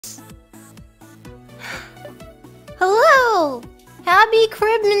Hello! Happy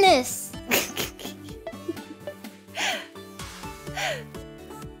Christmas!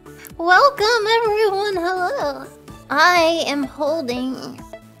 Welcome everyone, hello! I am holding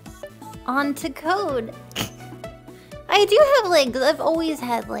onto code. I do have legs, I've always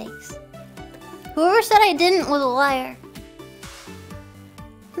had legs. Whoever said I didn't was a liar.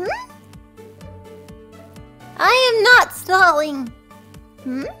 I am not stalling.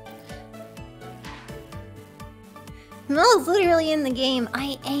 Mel's literally in the game.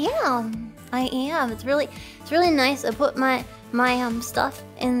 I am. It's really nice. I put my stuff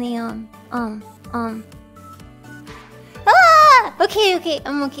in the Ah! Okay.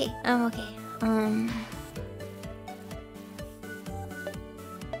 I'm okay. Ah!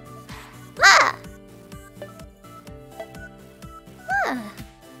 Ah!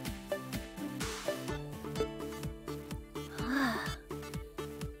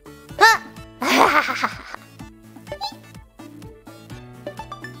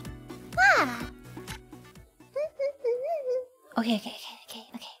 Okay,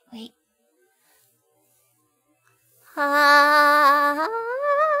 wait.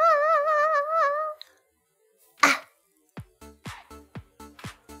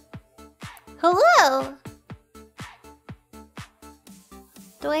 Hello?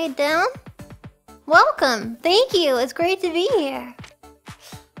 Do I head down? Welcome! Thank you! It's great to be here.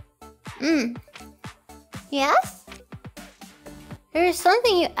 Yes? There is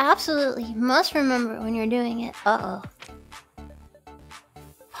something you absolutely must remember when you're doing it. Uh-oh.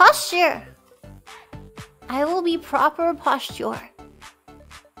 Posture! I will be proper posture.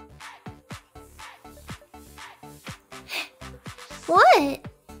 What?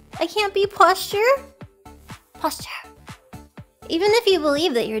 I can't be posture? Posture. Even if you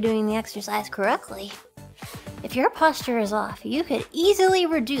believe that you're doing the exercise correctly, if your posture is off, you could easily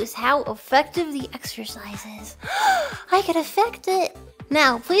reduce how effective the exercise is. I could affect it.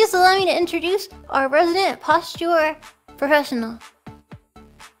 Now, please allow me to introduce our resident posture professional.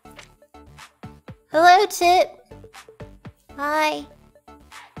 Hello, Tip. Hi.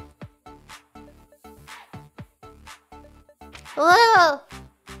 Hello.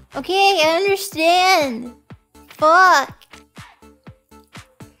 Okay, I understand. Fuck.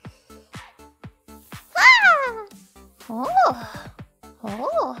 Ah! Oh.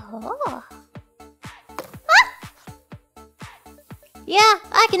 Ah! Yeah,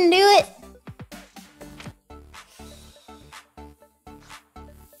 I can do it.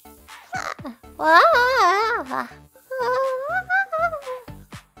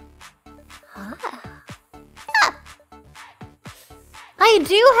 I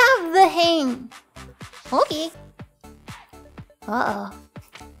do have the hang. Okay. Uh-oh.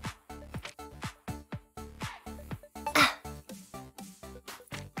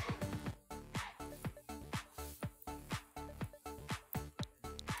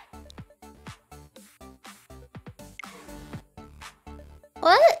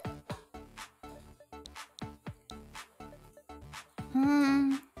 What?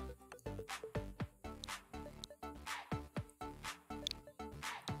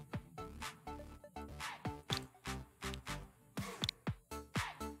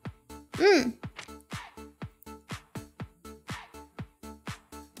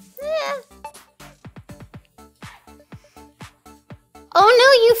 Yeah. Oh no,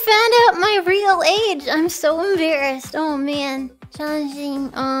 you found out my real age. I'm so embarrassed. Oh man.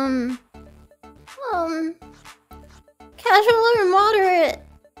 Challenging, casual or moderate?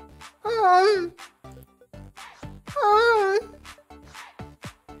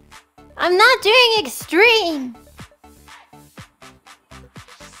 I'm not doing extreme.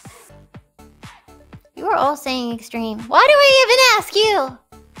 You were all saying extreme. Why do I even ask you?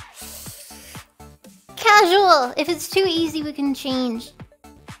 Casual. If it's too easy, we can change.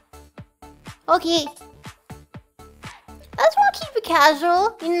 Okay. I just want to keep it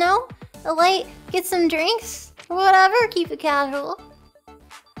casual, you know? A light, get some drinks, or whatever, keep it casual.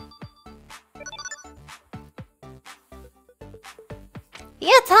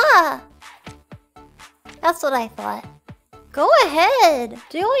 Yatta! That's what I thought. Go ahead,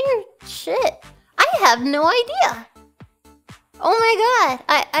 do all your shit. I have no idea. Oh my god,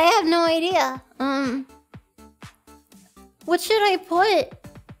 I have no idea. What should I put?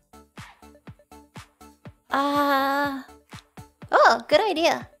 Oh, good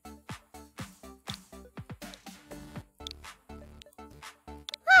idea.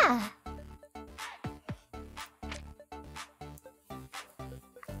 Ah.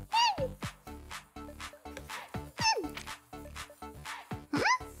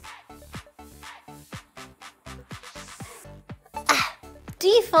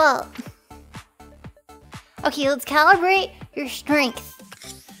 Default. Okay, let's calibrate your strength.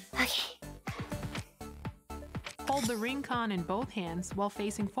 Okay. Hold the ring con in both hands while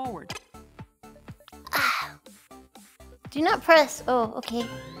facing forward. Do not press. Oh, okay.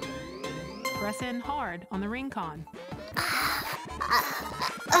 Press in hard on the ring con.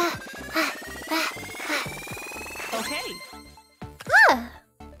 Okay.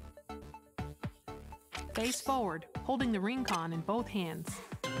 Face forward, holding the ring con in both hands.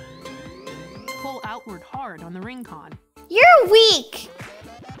 Pull outward hard on the ring con. You're weak!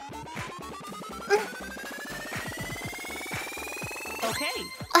 Okay.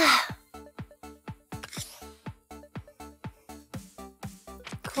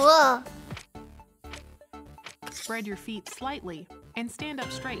 Cool. Spread your feet slightly and stand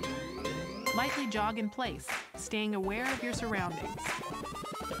up straight. Lightly jog in place, staying aware of your surroundings.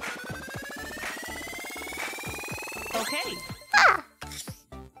 Okay.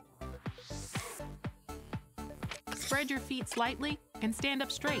 Spread your feet slightly and stand up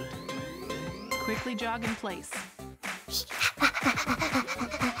straight. Quickly jog in place.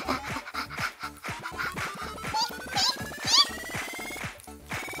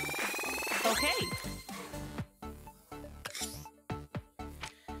 Okay.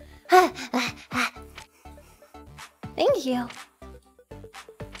 Thank you.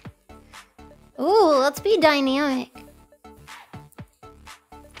 Ooh, let's be dynamic.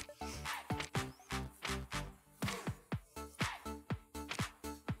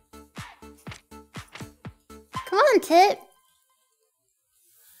 Come on, Tip.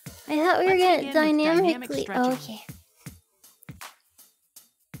 I thought we were gonna dynamically. Oh, okay.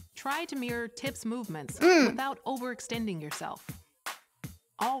 Try to mirror Tip's movements without overextending yourself.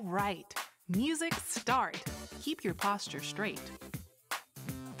 All right, music start. Keep your posture straight.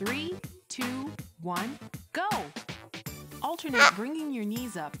 3, 2, 1, go! Alternate bringing your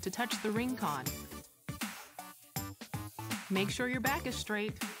knees up to touch the ring con. Make sure your back is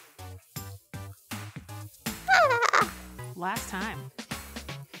straight. Last time.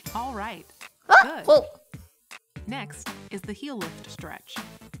 All right, good. Oh. Next is the heel lift stretch.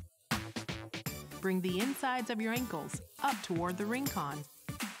 Bring the insides of your ankles up toward the ring con.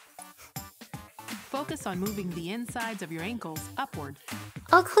 Focus on moving the insides of your ankles upward.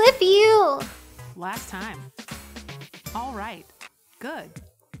 I'll clip you. Last time. All right, good.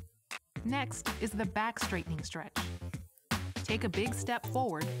 Next is the back straightening stretch. Take a big step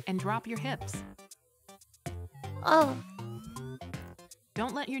forward and drop your hips. Oh.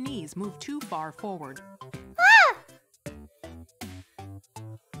 Don't let your knees move too far forward.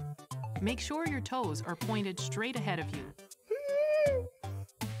 Make sure your toes are pointed straight ahead of you.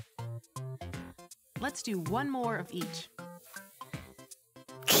 Let's do one more of each.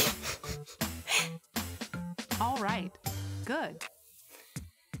 All right, good.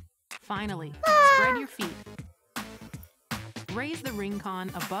 Finally, spread your feet. Raise the ring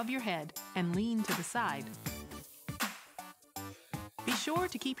con above your head and lean to the side. Be sure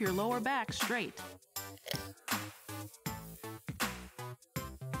to keep your lower back straight.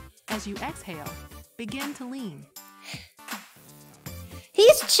 As you exhale, begin to lean.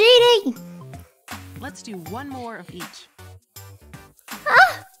 He's cheating! Let's do one more of each.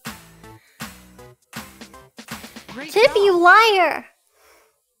 Great Tip, job. you liar!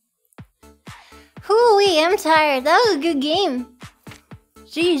 Hooey, I'm tired. That was a good game.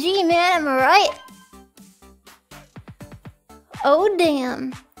 GG, man, am I right? Oh,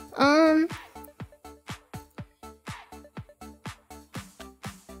 damn.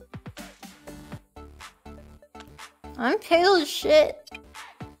 I'm pale as shit.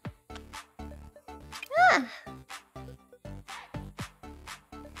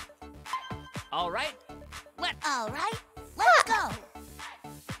 All right, let's go.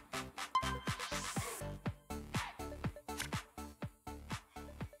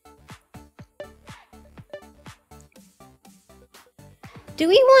 Do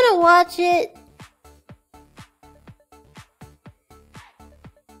we want to watch it?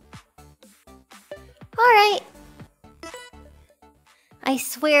 Alright. I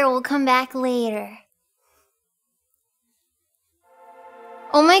swear we'll come back later.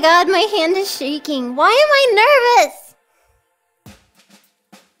 Oh my god, my hand is shaking. Why am I nervous?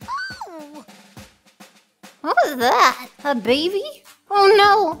 Oh. What was that? A baby? Oh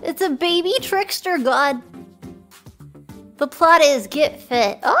no, it's a baby trickster god. The plot is get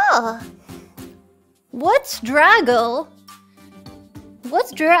fit. Oh! What's Drago?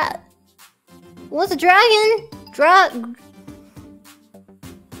 What's dragon?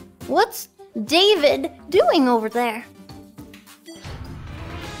 What's David doing over there?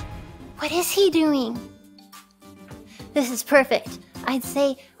 What is he doing? This is perfect. I'd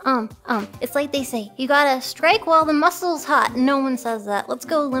say, it's like they say, you gotta strike while the muscle's hot. No one says that. Let's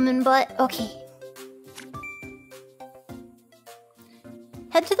go, lemon butt. Okay.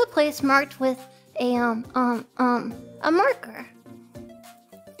 Head to the place marked with a marker.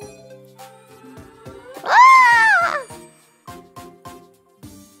 Ah!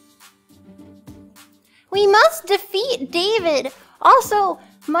 We must defeat David. Also,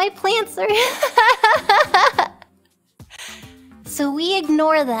 my plants are... So we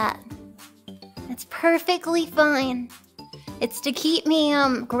ignore that. It's perfectly fine. It's to keep me,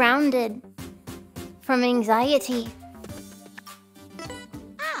 grounded from anxiety.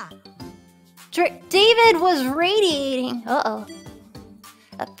 David was radiating. Uh-oh.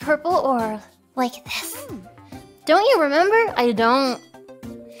 A purple aura like this. Don't you remember? I don't.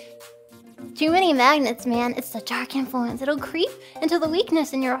 Too many magnets, man. It's the dark influence. It'll creep into the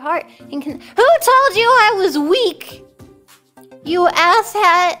weakness in your heart and can... Who told you I was weak? You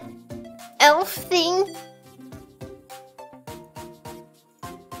asshat elf thing.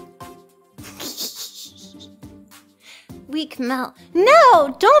 Weak melt.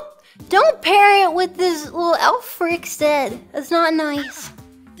 No, don't pair it with this little elf freak said. That's not nice.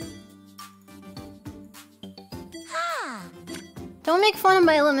 Don't make fun of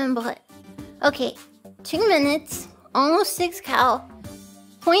my lemon butt. Okay, 2 minutes, almost 6 cal,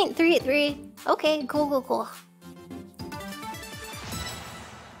 0.33. Okay, cool.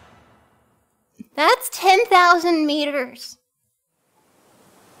 That's 10,000 meters.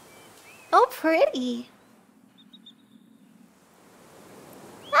 Oh, pretty.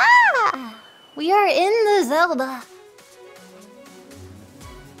 Ah! We are in the Zelda.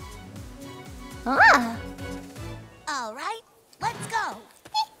 Ah! Alright, let's go.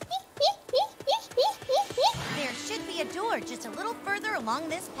 There should be a door just a little further along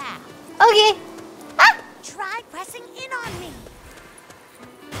this path. Okay. Ah! Try pressing in on me.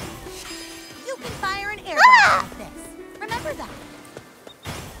 You can fire an air blast like this. Remember that.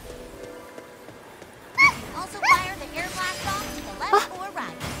 You can also fire the air blast off to the left or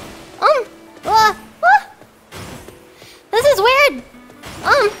right. This is weird.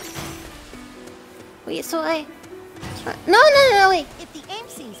 Wait, so I... No, wait. If the aim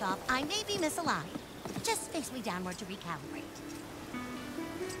seems off, I may be misaligned. Just face me downward to recalibrate.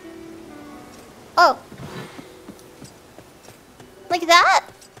 Oh. Like that?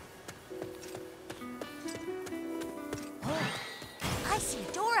 Oh, I see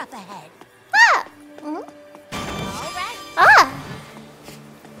a door up ahead. Ah! All right. Ah!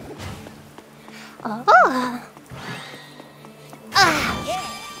 Oh! Ah! Yeah.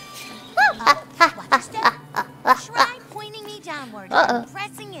 Watch your step. Try pointing me downward and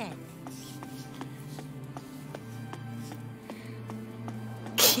pressing in.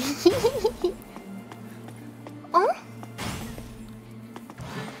 Oh?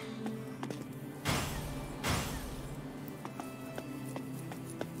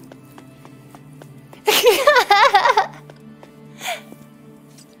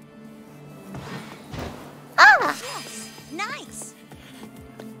 Ah! Yes, nice.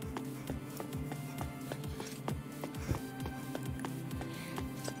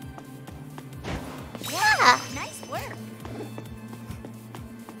 Yeah, nice work.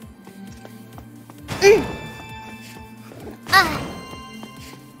 Yeah,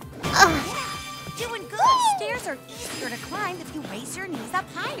 doing good. Stairs are easier to climb if you raise your knees up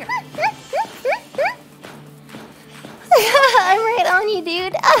higher. I'm right on you,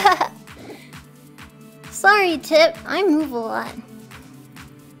 dude. Sorry, Tip. I move a lot.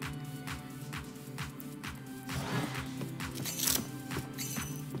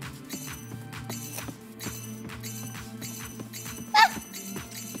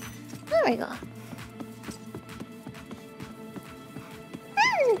 There we go.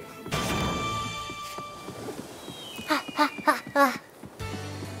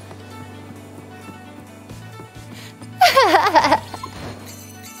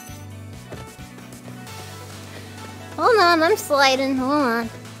 Hold on, I'm sliding. Hold on.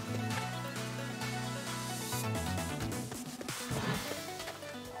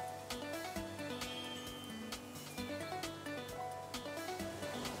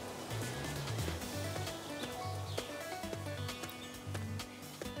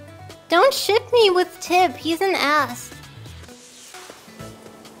 Don't ship me with Tip. He's an ass.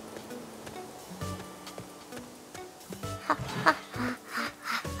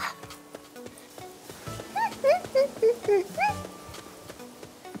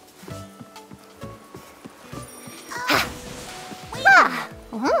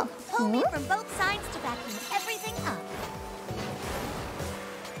 Pull me from both sides to vacuum everything up.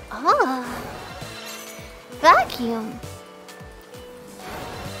 Ah, vacuum.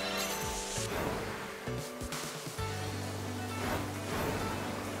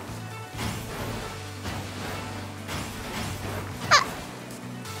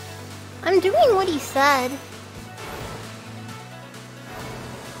 doing what he said.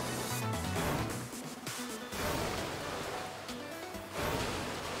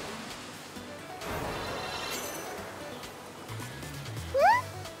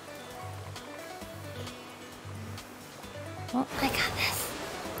 Oh, I got this.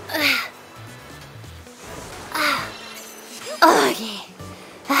 Okay.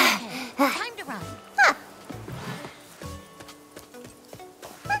 Time to run.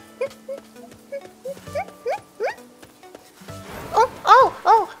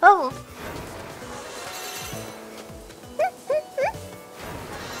 Oh.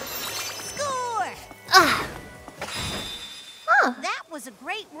 Score! That was a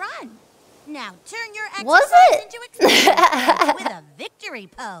great run. Now turn your Was exercise it? into experiment with a victory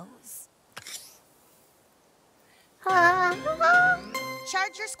pose.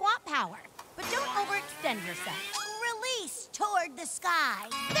 Charge your squat power, but don't overextend yourself. Release toward the sky.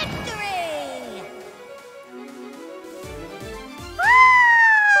 Victory!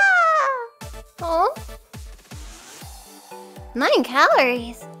 Oh. 9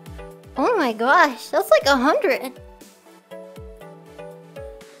 calories. Oh my gosh, that's like 100.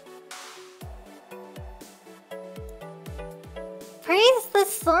 Praise the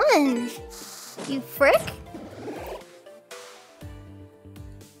sun, you frick.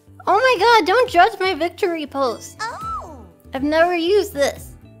 Oh my god, don't judge my victory pose. Oh! I've never used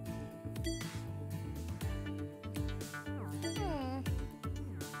this.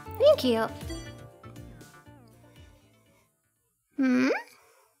 Thank you.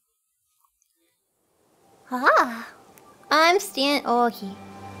 I'm Stan. Oh, okay.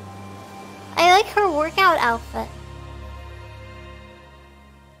 I like her workout outfit.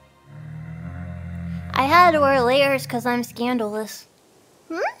 I had to wear layers because I'm scandalous.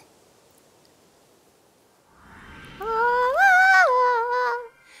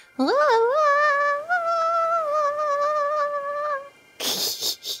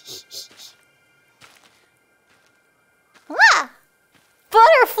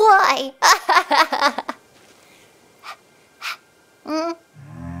 Butterfly!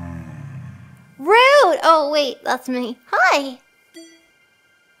 Rude! Oh, wait, that's me. Hi!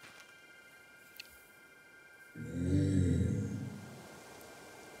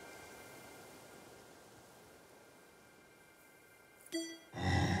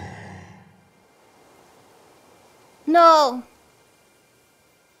 No.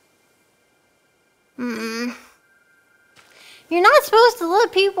 You're not supposed to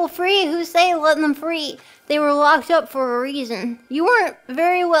let people free who say let them free. They were locked up for a reason. You weren't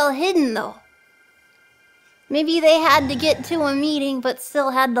very well hidden, though. Maybe they had to get to a meeting, but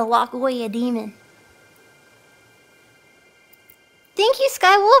still had to lock away a demon. Thank you,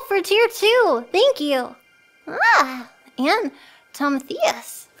 Skywolf, for tier 2. Thank you. And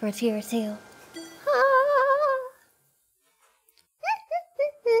Tomathias for tier 2.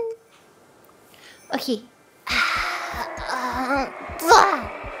 Okay.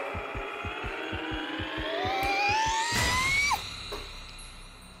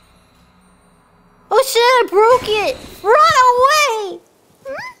 Oh shit, I broke it! Run away!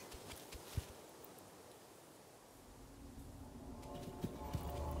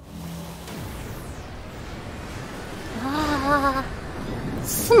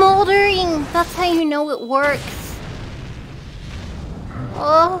 Smoldering! That's how you know it works.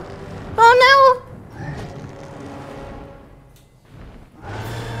 Oh no!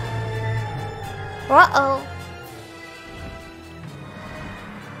 Uh-oh.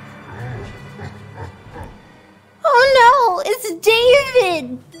 Oh no! It's David!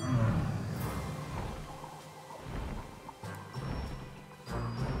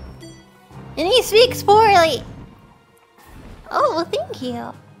 And he speaks poorly. Oh, well, thank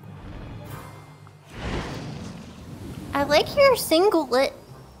you. I like your singlet.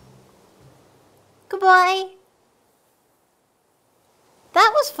 Goodbye.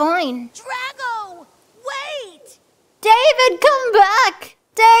 That was fine. Drago! Wait! David, come back!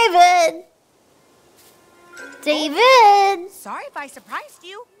 David! David! Sorry if I surprised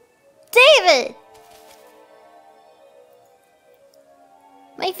you. David!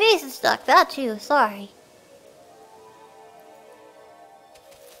 My face is stuck, that too, sorry.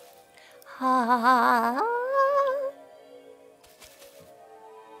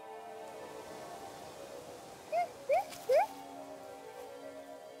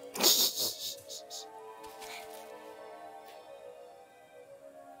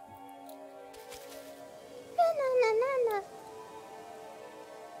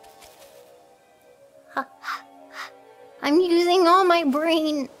 I'm using all my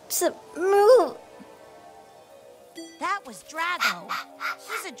brain to move. That was Drago.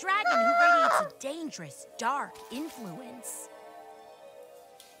 He's a dragon who radiates a dangerous, dark influence.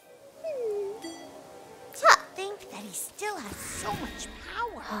 To think that he still has so much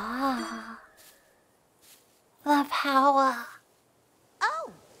power. Ah. The power.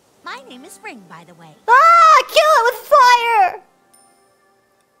 Oh, my name is Ring, by the way. Ah! Kill it with fire!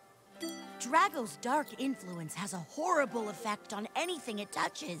 Drago's dark influence has a horrible effect on anything it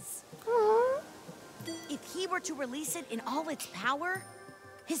touches. Aww. If he were to release it in all its power,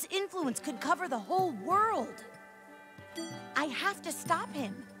 his influence could cover the whole world. I have to stop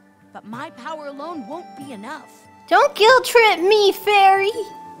him, but my power alone won't be enough. Don't guilt trip me, fairy!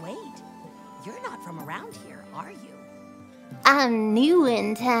 Wait, you're not from around here, are you? I'm new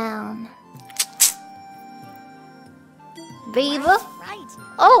in town. Beaver? That's right.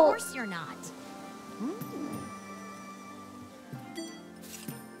 Oh. Of course you're not.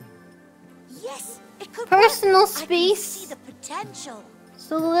 Yes, it could Personal work. I can space. see the potential.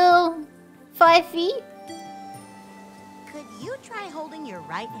 It's a little 5 feet. Could you try holding your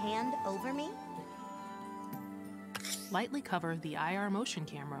right hand over me? Lightly cover the IR motion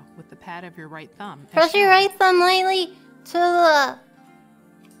camera with the pad of your right thumb. as Press your shown. right thumb lightly to the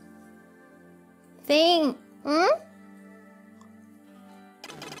thing. Hmm?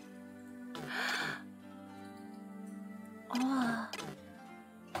 Oh.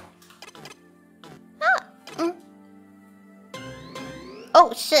 Ah. Mm.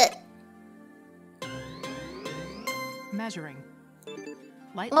 Oh shit. Measuring.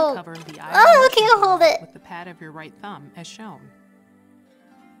 Lightly Oh. cover the IR Oh, motion okay, I'll hold camera it. with the pad of your right thumb as shown.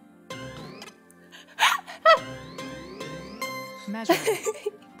 Measuring.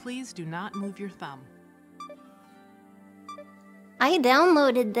 Please do not move your thumb. I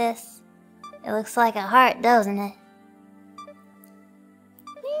downloaded this. It looks like a heart, doesn't it?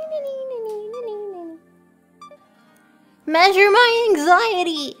 Measure my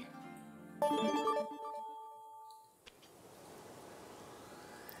anxiety.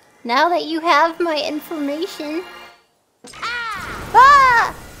 Now that you have my information.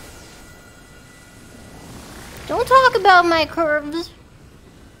 Ah! Don't talk about my curves.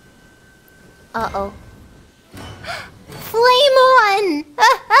 Uh-oh. Flame on!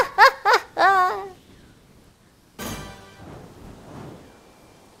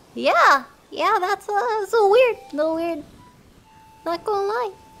 Yeah, that's a little weird. Not gonna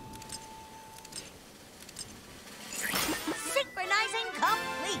lie. Synchronizing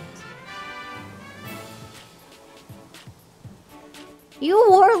complete. You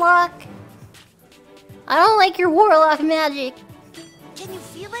warlock. I don't like your warlock magic. Can you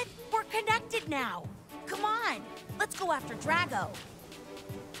feel it? We're connected now. Come on, let's go after Drago.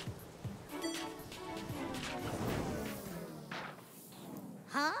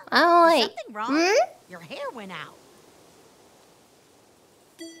 Huh? I don't Is like. something wrong? Hmm? Your hair went out.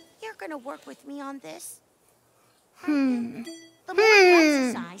 You're gonna work with me on this? The more you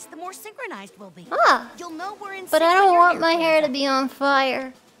exercise, the more synchronized we'll be. Ah, You'll know we're in but sync I when don't your want my flares hair to up. be on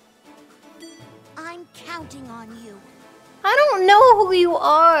fire. I'm counting on you. I don't know who you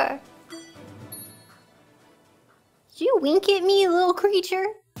are. Did you wink at me, little creature?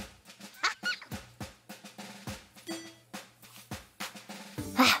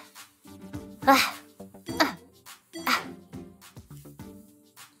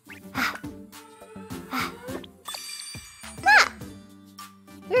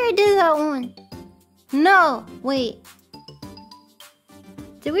 We already did that one. No, wait.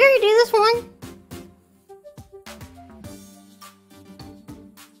 Did we already do this one?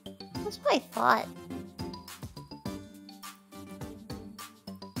 That's what I thought.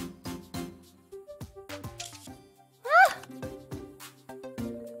 Ah!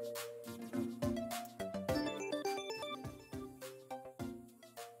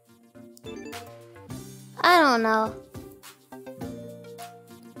 I don't know.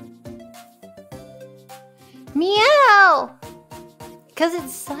 Meow! Because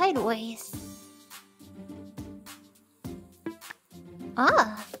it's sideways.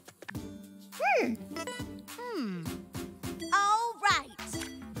 Ah. All right.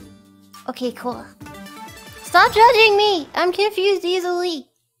 Okay, cool. Stop judging me! I'm confused easily.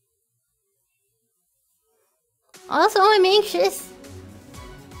 Also, I'm anxious.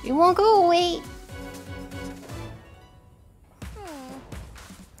 You won't go away.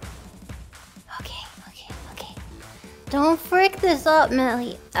 Okay. Don't frick this up,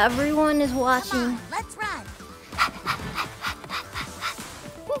 Melly. Everyone is Come watching. on, let's run.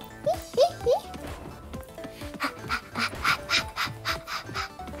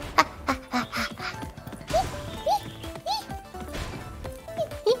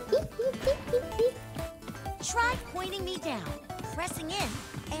 Try pointing pressing in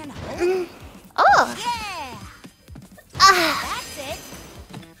and hold. Oh! Yeah! Ah! That's it.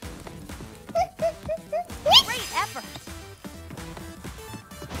 Great effort.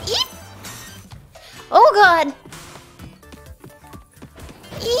 Eep. Oh god!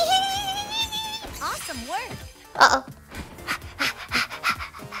 Awesome work. Uh-oh.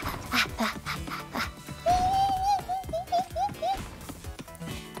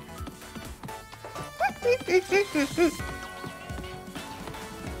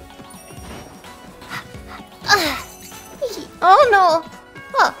 Oh no!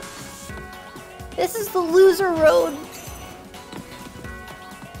 Huh. This is the loser road.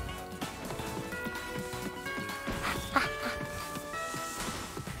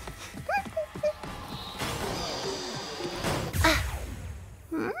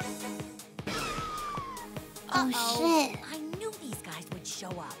 Oh shit. I knew these guys would show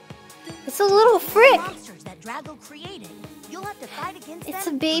up. It's a little frick. Monsters that Drago created. You'll have to fight against It's a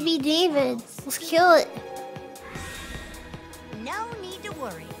them. baby David. Let's kill it. No need to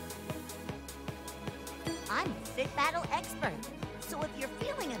worry. I'm a fit battle expert, so if you're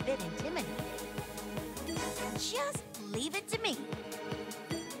feeling a bit intimidated, just leave it to me.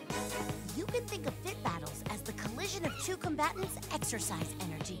 You can think of fit battles as the collision of two combatants' exercise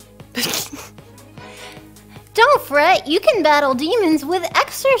energy. Don't fret, you can battle demons with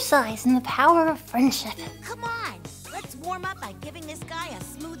exercise and the power of friendship. Come on, let's warm up by giving this guy a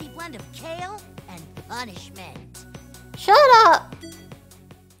smoothie blend of kale and punishment. Shut up!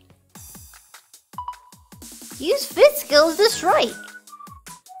 Use fit skills to strike.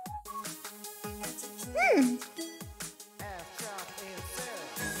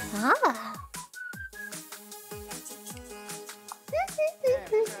 Ah.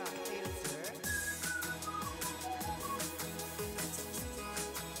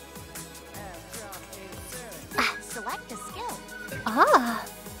 Select a skill. Ah.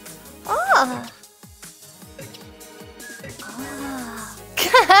 Ah. Ah.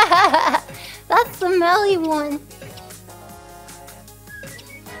 That's the melee one.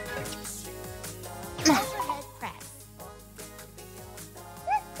 Overhead press.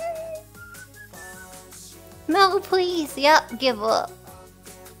 No, please. Yep, give up.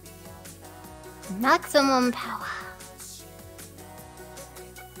 Maximum power.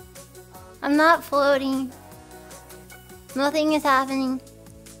 I'm not floating. Nothing is happening.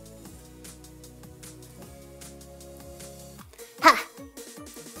 Ha!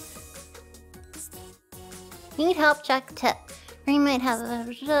 Need help? Check tip. We might have a...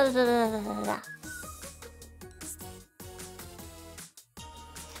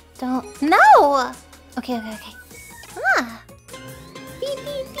 Don't... No! Okay. Ah! Beep,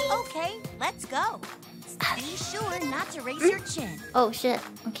 beep, beep. Okay, let's go. Be sure not to raise your chin. Oh, shit.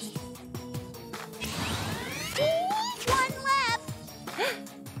 Okay. One left.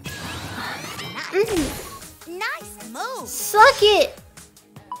 Nice. Nice move. Suck it!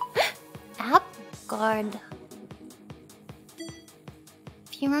 App guard.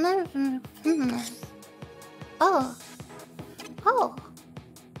 If you remember... Oh. Oh.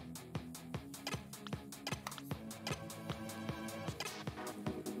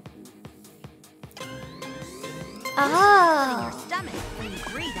 In your Ah. stomach when you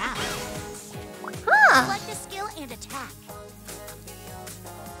breathe out. Huh. Select a skill and attack.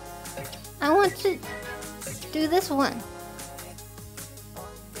 I want to do this one.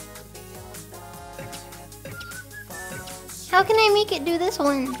 How can I make it do this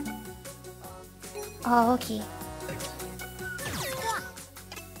one? Oh, okay.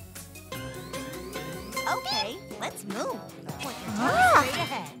 Okay, let's move. Point your Ah. tongue straight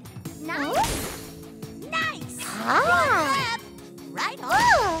ahead. Nice. Nice. Ah. Left. Right on.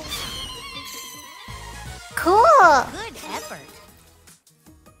 Oh. Cool. Good effort.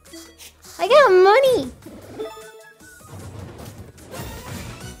 I got money.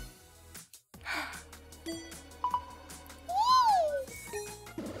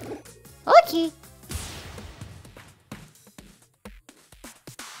 Okay.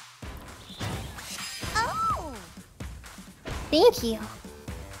 Oh. Thank you.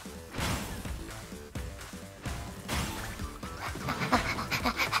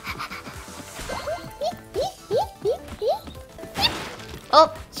 Oh,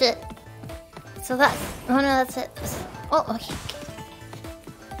 shit. So that's... Oh no, that's it. Oh, okay.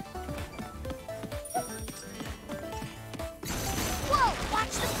 Whoa,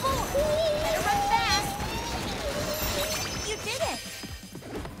 watch the floor. Better run fast. You did it.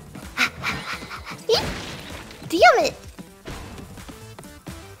 Damn it!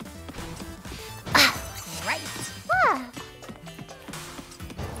 Right. Ah.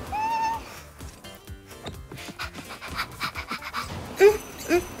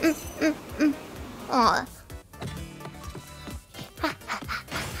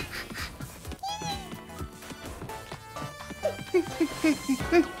 When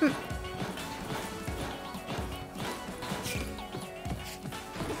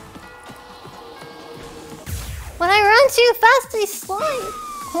I run too fast, I slide.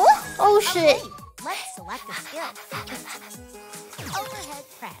 Huh? Oh shit. Okay, let's select a skill. Overhead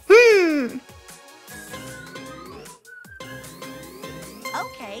press.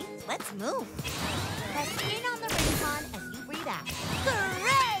 Okay, let's move. Press in on the ring con as you breathe out.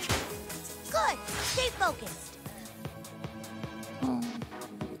 Hooray! Good. Stay focused.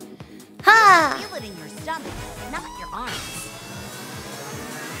 Ha! Feel it in your stomach, not your arms.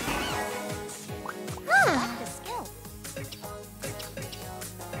 Select a skill.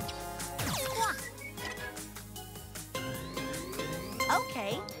 Squat.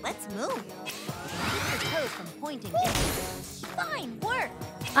 Okay, let's move. Keep your toes from pointing in. Fine work.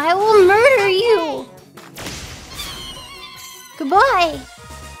 I will murder you. Goodbye.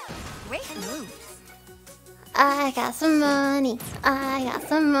 Great moves. I got some money. I got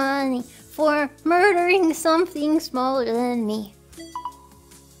some money for murdering something smaller than me.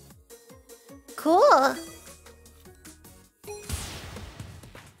 Cool.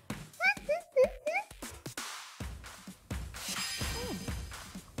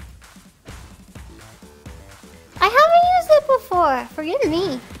 I haven't used it before. Forgive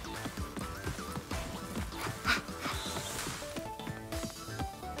me.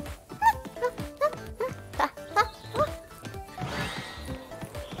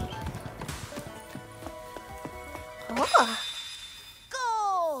 Oh,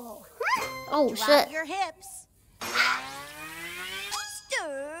 Go. oh Drop shit. your hips.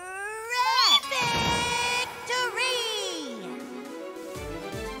 Stretch. Victory.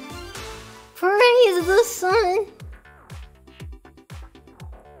 Praise the sun.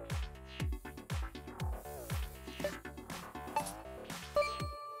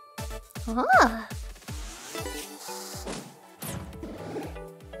 Ah.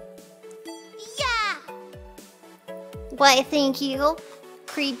 Yeah. Why, thank you,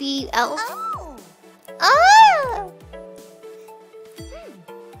 creepy elf. Oh. Ah!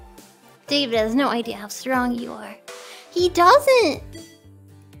 David has no idea how strong you are. He doesn't.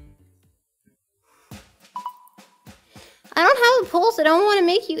 I don't have a pulse. I don't want to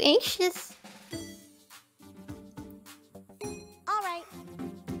make you anxious. All right.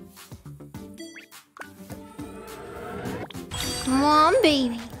 Come on,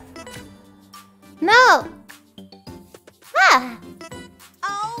 baby. No. Ah.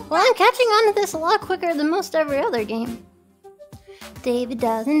 Oh. Well, I'm catching on to this a lot quicker than most every other game. David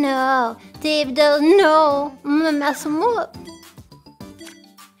doesn't know. David doesn't know. I'm gonna mess him up.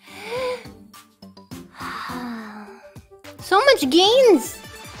 So much gains.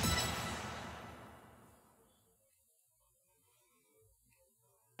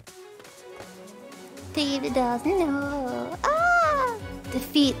 David doesn't know. Ah!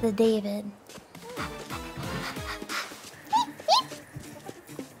 Defeat the David.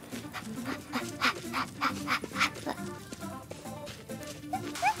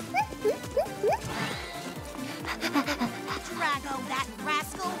 Drago, that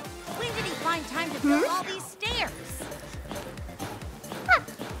rascal. When did he find time to build all these stairs?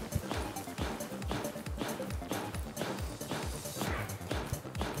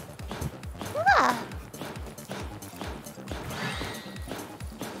 Ah!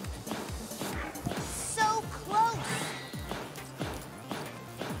 So close.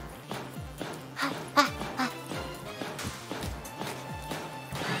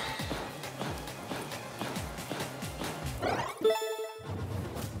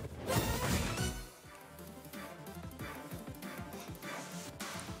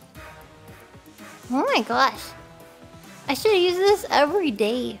 Oh my gosh. I should use this every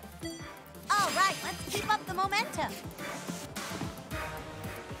day. All right, let's keep up the momentum.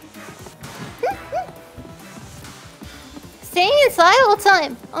 Staying inside all the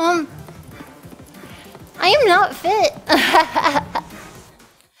time. I am not fit.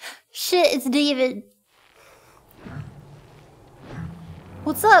 Shit, it's David.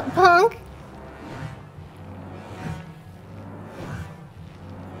 What's up, punk?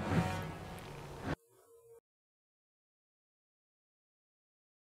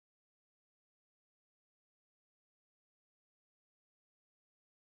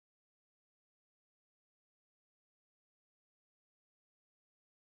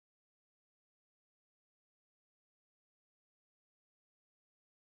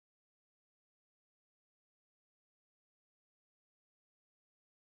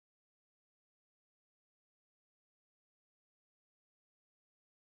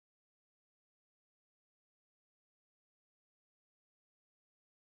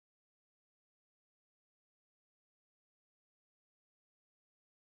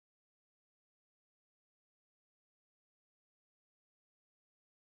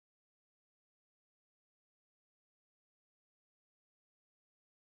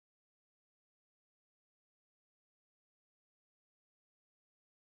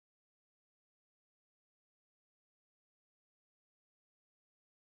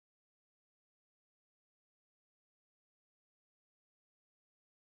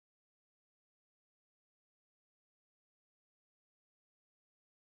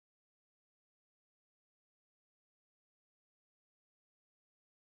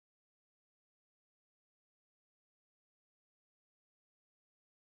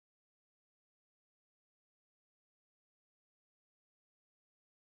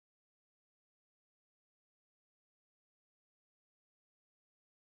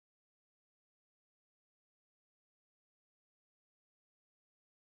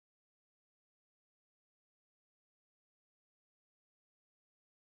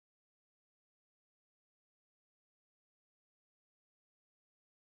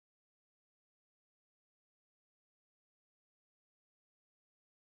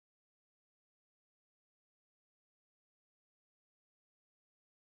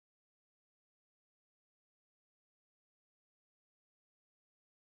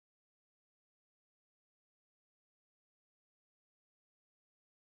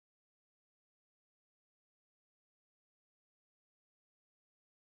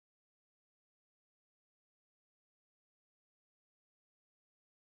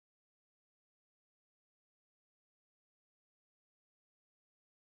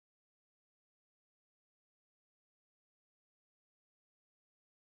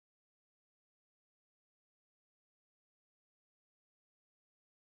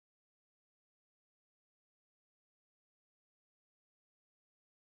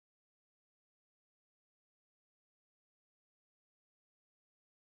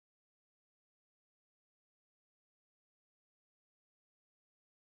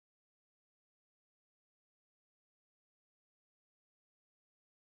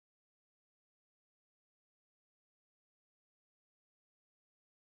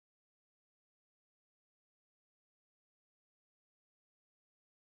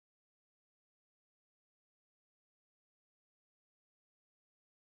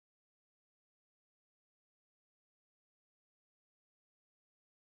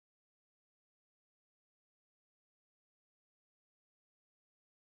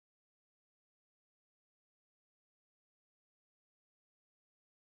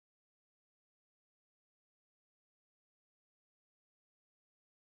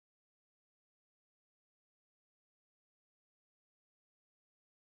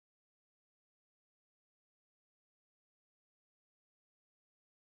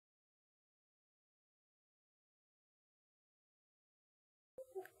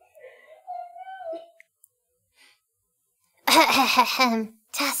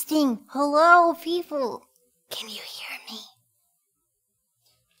 Testing. Hello, people. Can you hear me?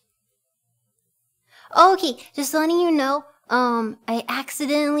 Okay, just letting you know, I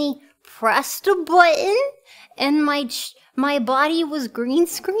accidentally pressed a button and my body was green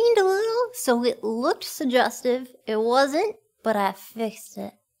screened a little, so it looked suggestive. It wasn't, but I fixed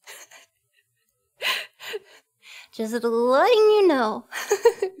it. Just letting you know.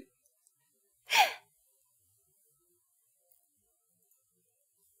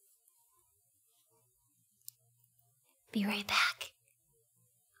 Be right back.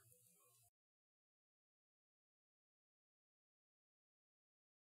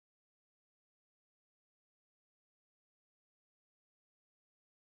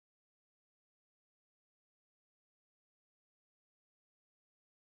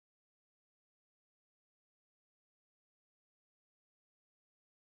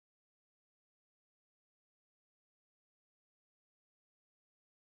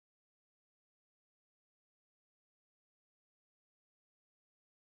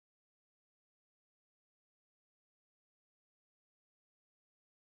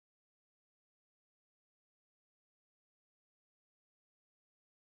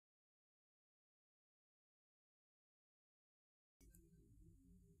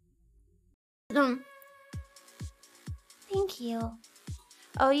 Thank you.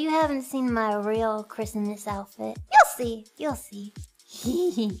 Oh, you haven't seen my real Christmas outfit. You'll see. You'll see.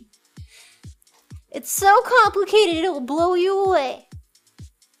 It's so complicated it'll blow you away.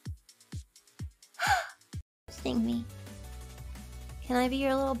 Sting me. Can I be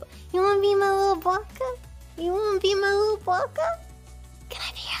your little... You wanna be my little baka? You wanna be my little baka? Can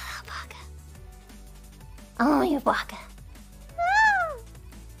I be your little baka? I want your baka.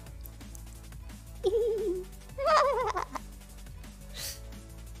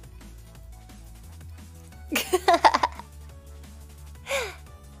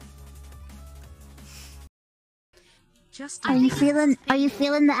 Are you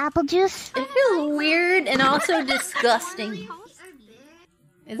feeling the apple juice? It feels weird and also disgusting.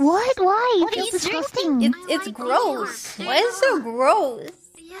 What? Why? What It feels disgusting. It's gross. Why is it so gross?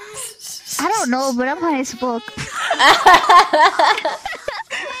 I don't know, but I'm high as fuck.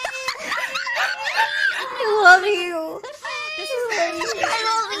 I love you.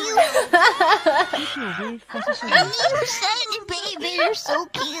 You're such a baby. You're so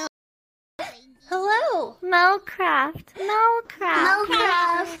cute. Hello. Melcraft.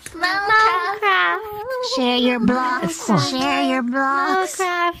 Share your blocks. Share your blocks. We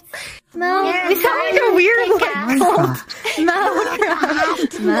sound like a weird cult.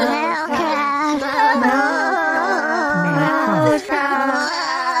 Melcraft.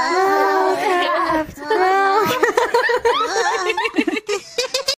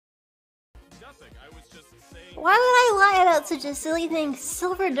 Why would I lie about such a silly thing?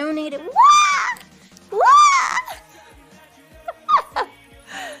 Silver donated. What? What?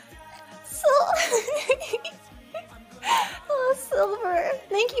 Oh, Silver.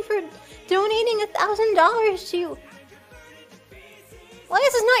 Thank you for donating $1,000 to... Why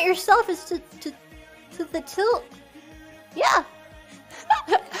is this not yourself? It's to the tilt. Yeah.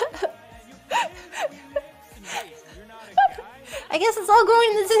 I guess it's all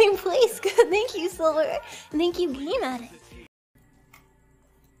going in the same place. Thank you, Silver. And thank you, Game Addict.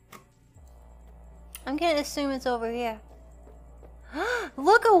 I'm gonna assume it's over here.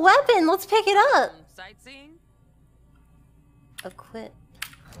 Look, a weapon! Let's pick it up! Sightseeing? Equip.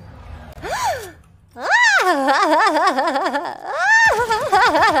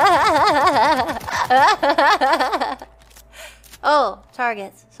 Oh,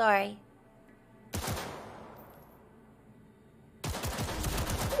 targets. Sorry.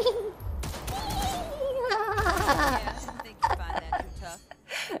 Yeah, I didn't think you'd find that too tough.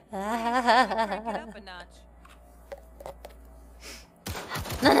 Crank it up a notch.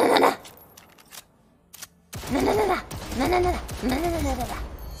 No.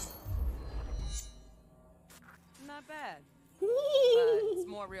 Not bad. It's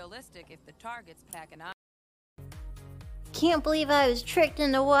more realistic if the target's packing on. Can't believe I was tricked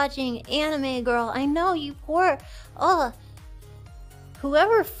into watching Anime Girl. I know, you poor... Oh.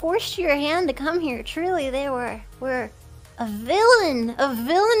 Whoever forced your hand to come here, truly they were a villain. A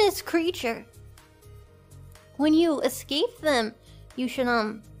villainous creature. When you escape them, you should,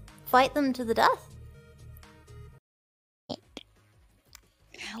 fight them to the death.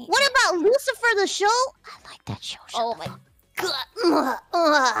 What about Lucifer the show? I like that show. Oh my god.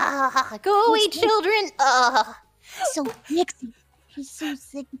 Go away, children. So sexy. He's so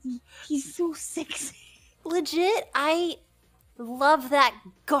sexy. He's so sexy. Legit, I love that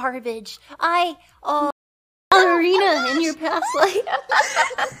garbage. ballerina in your past life.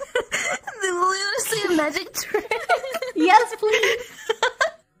 They will see a magic trick. Yes, please.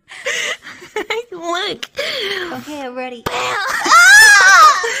 Look. Okay, I'm ready.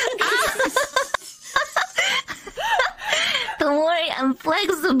 Don't worry, I'm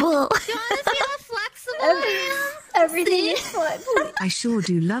flexible. Do you want to see how flexible I am? Everything is fine. I sure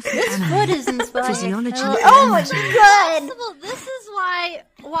do love the This anime. foot is inspired. Physiology Oh my and anatomy. god! Flexible. This is why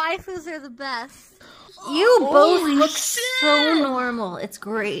waifus are the best. You both Holy look shit. so normal. It's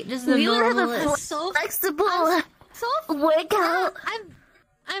great. Just the We are the normalest. So flexible so workout.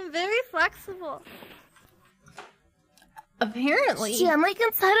 I'm very flexible. Apparently. Gee, I'm like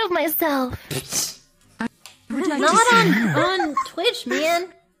inside of myself. Would like to Not see on, more. on Twitch,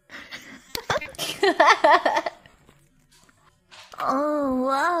 man. Oh,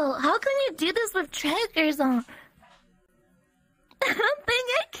 wow. How can you do this with trackers on? I don't think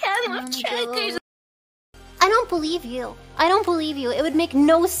I can with trackers. I don't believe you. I don't believe you. It would make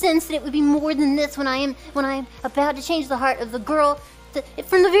no sense that it would be more than this when I'm about to change the heart of the girl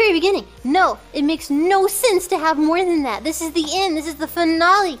from the very beginning. No, it makes no sense to have more than that. This is the end. This is the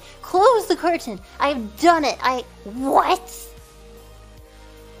finale. Close the curtain. I've done it. What?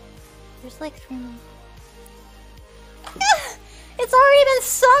 There's like 3 more. It's already been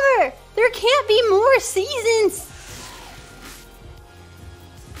summer. There can't be more seasons.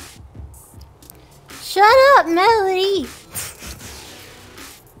 Shut up, Melody.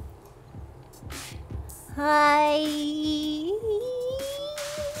 Hi.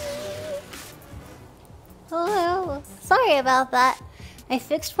 Hello. Sorry about that. I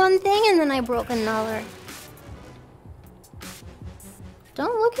fixed one thing and then I broke another.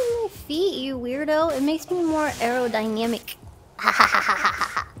 Don't look at my feet, you weirdo. It makes me more aerodynamic. Ha ha ha ha ha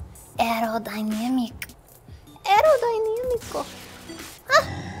ha. Aerodynamic. Aerodynamical.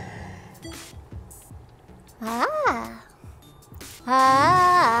 Ah.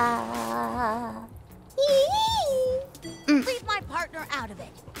 Ah. Leave my partner out of it.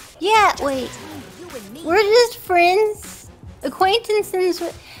 Yeah, wait. You and me. We're just friends, acquaintances,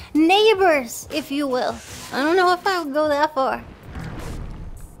 neighbors, if you will. I don't know if I would go that far.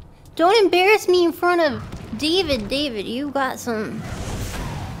 Don't embarrass me in front of David. David, you got some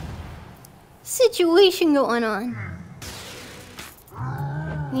situation going on.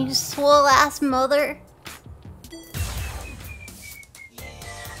 You swole ass mother.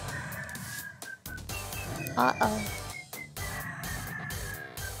 Uh-oh.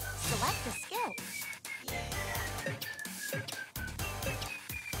 Select a skill.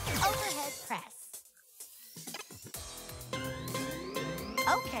 Overhead press.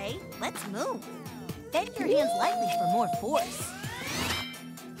 Okay, let's move. Bend your hands lightly for more force.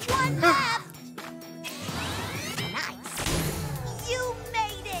 One left. Nice. You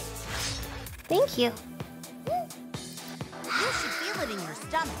made it. Thank you. You should feel it in your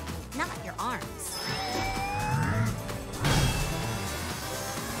stomach, not your arms.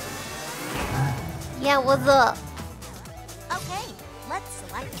 Yeah, what's up? Okay, let's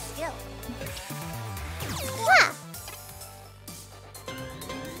select a skill. Ah.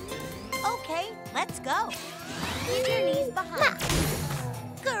 Okay, let's go. Keep your knees behind.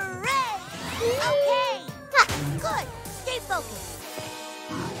 Great! Okay! Good! Stay focused.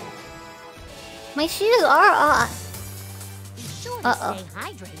 My shoes are off. Be sure to Uh-oh. stay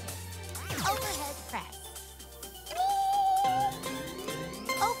hydrated. Overhead press.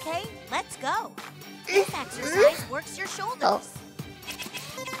 Okay, let's go. This exercise works your shoulders.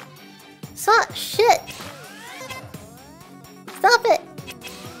 Oh. Shit. Stop it.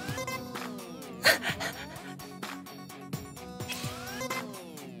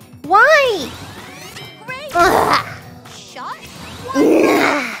 Why? Great! Ugh. Sharp!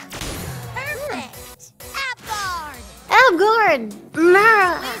 Nah. Perfect! Ab guard! Abgard.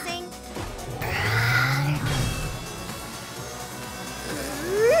 Mara. Squeezing.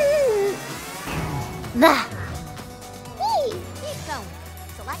 Nah. Keep going.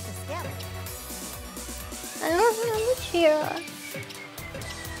 Select a skill. I don't have a chair.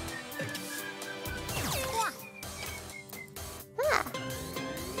 Squat. Ah.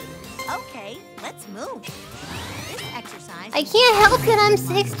 Okay, let's move. This exercise. I can't help it. I'm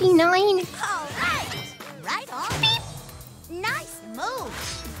 69. All right. Right on. Nice move.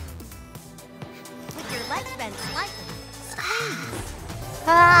 With your legs bent slightly. Squeeze.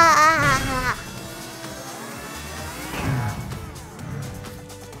 Ah.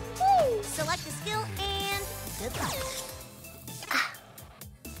 Select a skill and good luck.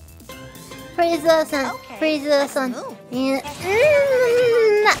 Praise the sun. Okay, Praise the let's sun. move. And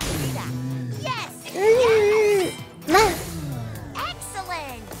Yes. Nah.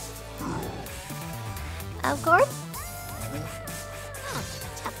 Excellent. Abgard.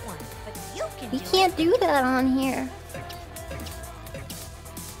 got on here?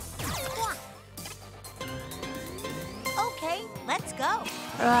 Okay, let's go.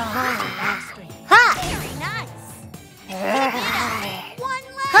 Ha! Very nice. One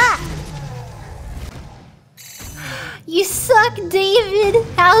left. Ha! You suck, David!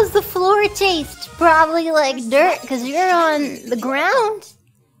 How's the floor taste? Probably like dirt, because you're on the ground.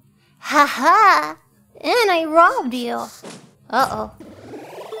 Ha-ha! And I robbed you. Uh-oh.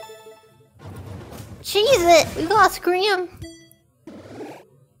 Cheese it! We gotta scream.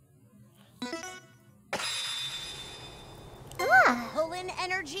 Ah! Pull in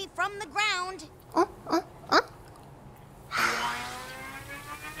energy from the ground.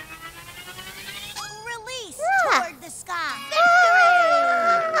 Release toward the sky.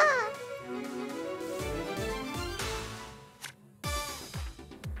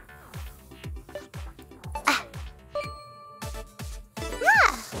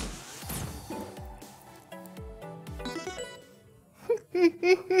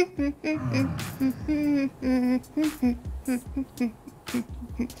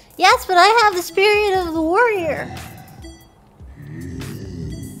 Yes, but I have the spirit of the warrior.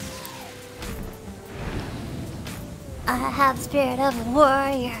 I have the spirit of a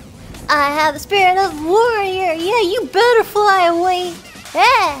warrior. I have the spirit of a warrior. Yeah, you better fly away.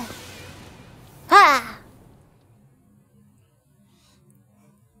 Yeah. Ha.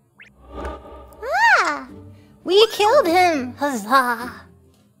 Ah. We killed him. Huzzah.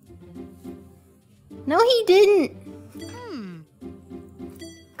 No, he didn't.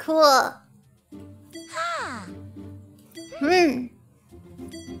 Cool.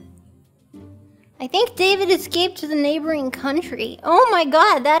 I think David escaped to the neighboring country. Oh my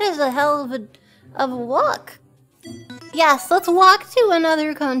god, that is a hell of a walk. Yes, let's walk to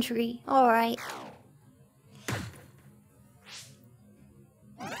another country. Alright.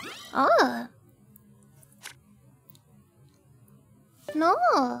 Ah.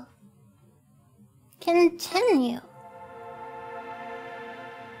 No. Continue.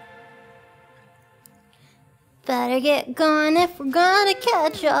 Better get going if we're gonna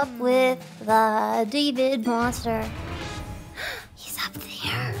catch up with the David monster. He's up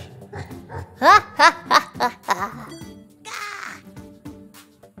there. Ha ha ha ha ha.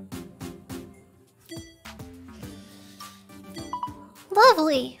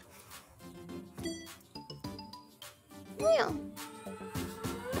 Lovely. Yeah.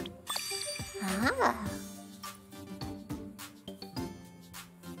 Ah.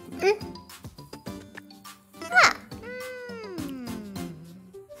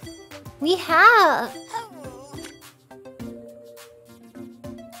 We have.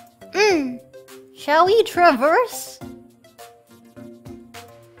 Shall we traverse?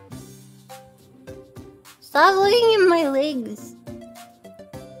 Stop looking at my legs.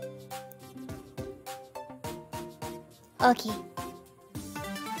 Okay.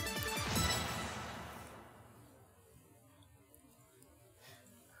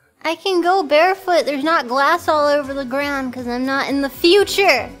 I can go barefoot. There's not glass all over the ground because I'm not in the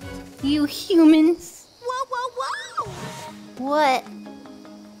future. You humans. Whoa, whoa, whoa! What?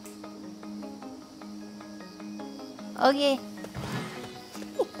 Okay.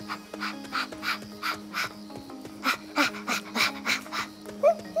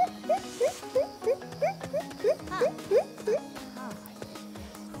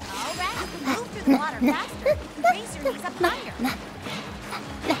 Alright, move through the water faster. Raise your knees up higher.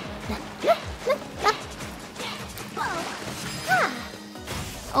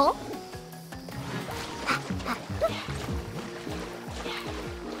 Oh?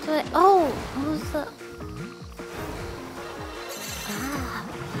 But, oh, what was the...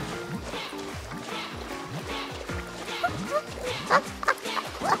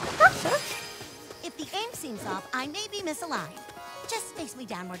 If the aim seems off, I may be misaligned. Just face me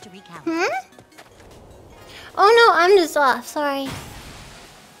downward to recalibrate. Oh no, I'm just off, sorry.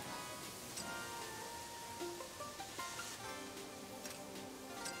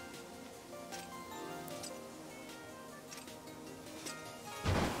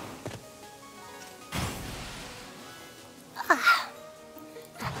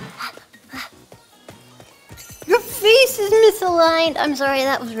 Your face is misaligned. I'm sorry,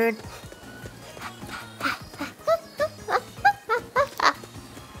 that was rude.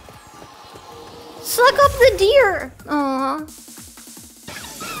 Suck up the deer. Aww.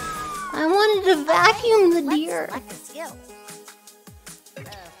 I wanted to vacuum the deer.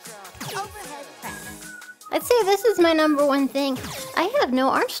 I'd say this is my #1 thing. I have no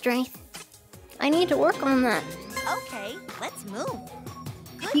arm strength. I need to work on that. Okay, let's move.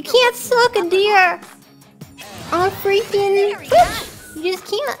 You can't suck a deer on freaking Twitch. You just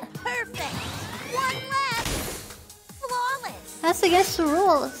can't. Perfect. One left. That's against the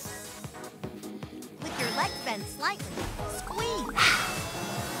rules. With your legs bent slightly, squeeze.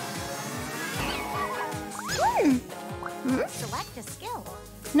 Select a skill.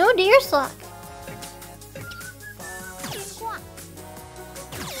 No deer slot. Squat.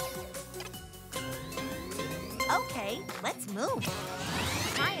 Okay, let's move.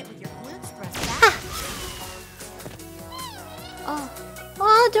 Try it with your glutes thrust back.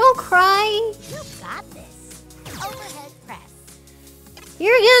 Oh, don't cry. You got this. Overhead press.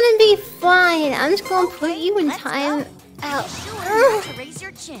 You're gonna be fine. I'm just gonna put you in let's time go. out. Be sure to raise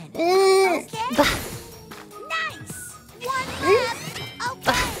your chin. Okay. Nice. One left.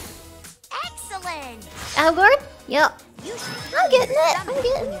 Okay. Excellent. Algor? Yep. You should I'm getting it. stomach I'm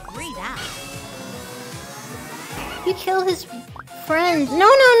getting when it. you breathe out. You killed his friend. No.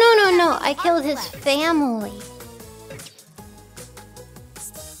 I killed his family.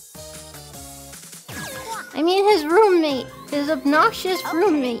 I mean his roommate. His obnoxious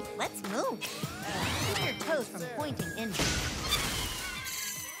roommate. Let's move. Keep your toes from pointing inward.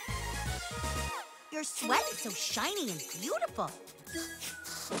 Your sweat is so shiny and beautiful.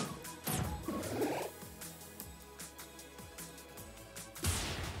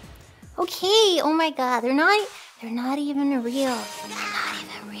 Okay, oh my god, they're not even real. They're not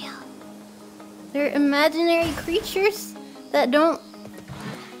even real. They're imaginary creatures that don't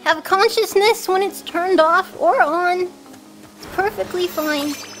have consciousness when it's turned off or on. It's perfectly fine.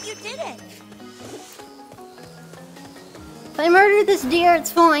 You did it. If I murder this deer,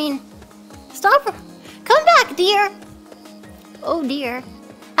 it's fine. Stop. Come back, deer. Oh dear.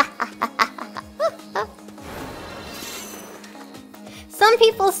 Some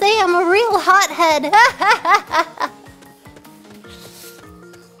people say I'm a real hothead.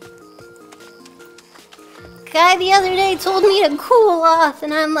 Guy the other day told me to cool off,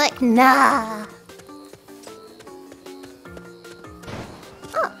 and I'm like, nah.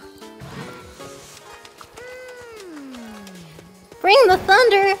 Oh. Bring the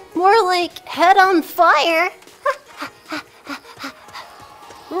thunder, more like head on fire.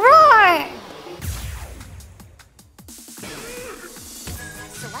 Roar!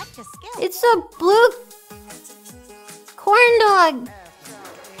 Select a skill. It's a blue corn dog.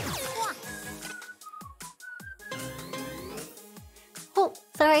 Oh,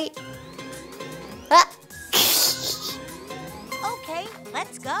 sorry. Ah. Okay,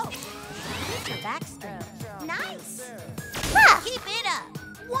 let's go. Keep your back straight. Nice. Ah. Keep it up.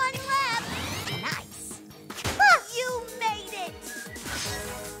 One left. Nice. You made it.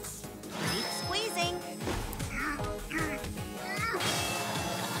 Keep squeezing.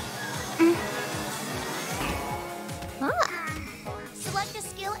 Select a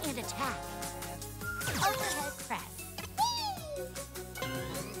skill and attack. Overhead press.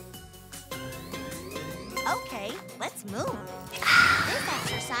 Okay, let's move. This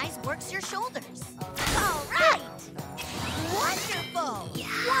exercise works your shoulders. All right. Wonderful.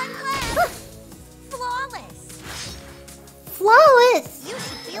 One left. Flawless. Flawless. You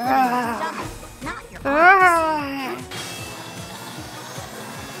should feel it in your stomach, not your arms.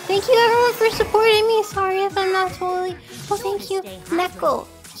 Thank you everyone for supporting me. Sorry if I'm not totally. Oh, thank you, Neko.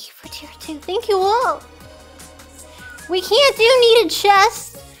 Thank you for tier 2. Thank you all. We can't do needed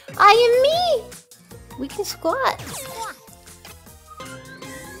chest. I am me. We can squat. Squat.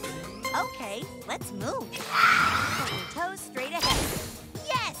 Okay, let's move. Put your toes straight ahead.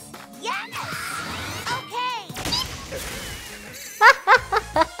 Yes! Yes! Okay!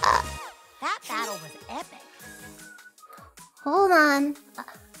 That battle was epic. Hold on.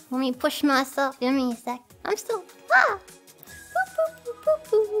 Let me push myself. Give me a sec. I'm still. Ah! Boop, boop, boop,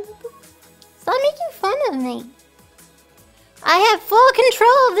 boop, boop, boop. Stop making fun of me. I have full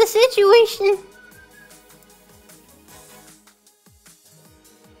control of the situation.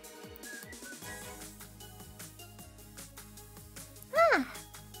 Ah.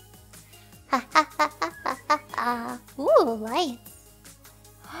 Ha ha ha ha ha ha. Ooh, lights.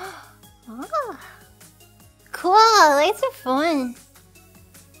 Ah. Cool, lights are fun.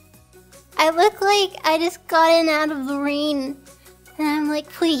 I look like I just got in out of the rain. And I'm like,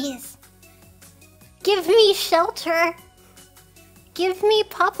 please. Give me shelter. Give me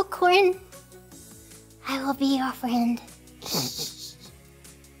popcorn. I will be your friend.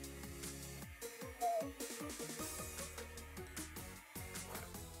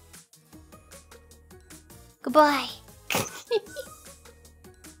 Goodbye.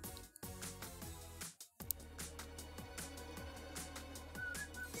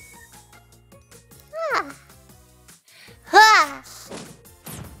 Ha!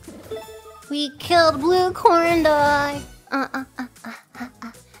 We killed Blue Corn Dog.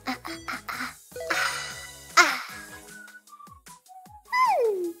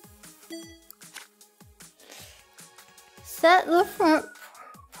 that the front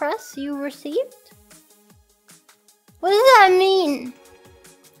press you received? What does that mean?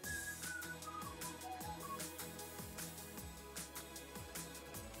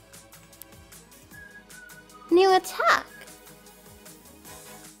 New attack.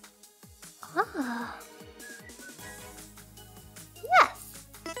 Ah. Yes.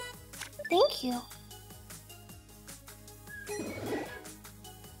 Thank you.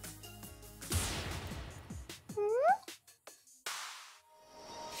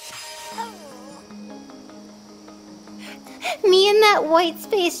 Me in that white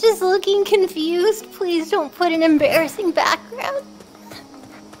space just looking confused. Please don't put an embarrassing background.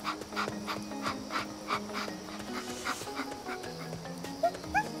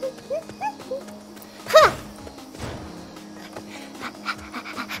 Ha!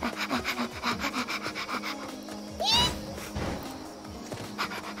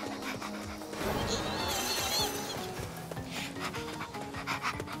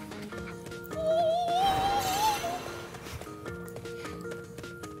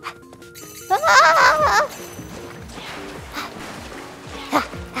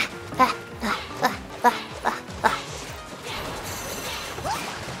 Ah!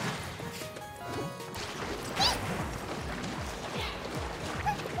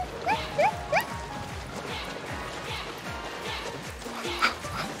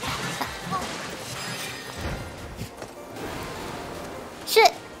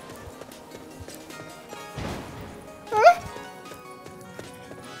 Shit! Huh?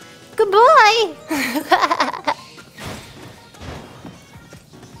 Goodbye!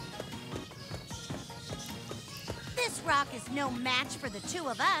 This rock is no match for the two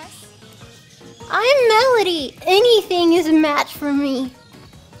of us. I'm Melody. Anything is a match for me.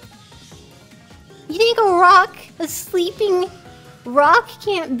 You think a sleeping rock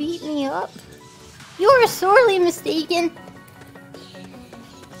can't beat me up? You are sorely mistaken.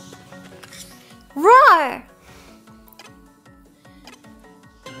 Roar!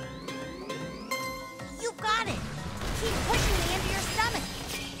 You got it. Keep pushing me into your stomach.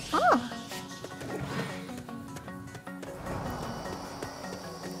 Oh.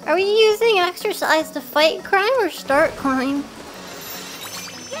 Are we using exercise to fight crime or start crime?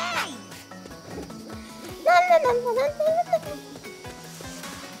 Yay! Na, na, na, na, na, na, na.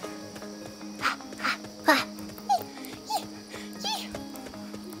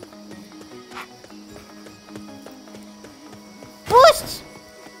 Push!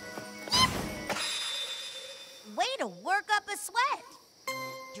 Way to work up a sweat.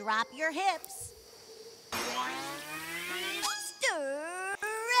 Drop your hips. Stretch.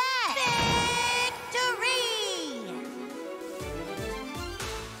 Victory!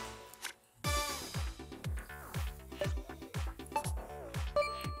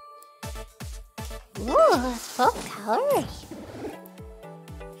 Ooh, 12 calories.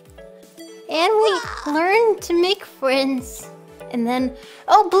 And we learn to make friends. And then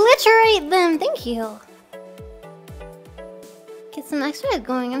obliterate them. Thank you. Get some exercise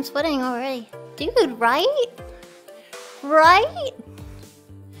going. I'm sweating already. Dude, right? Right?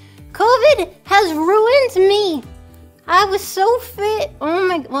 COVID has ruined me. I was so fit. Oh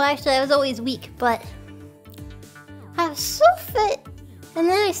my, well actually I was always weak, but I was so fit. And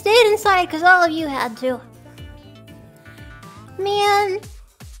then I stayed inside because all of you had to. Man.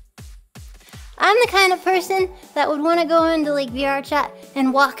 I'm the kind of person that would want to go into like VR chat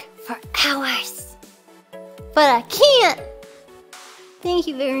and walk for hours. But I can't. Thank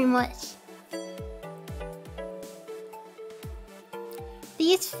you very much.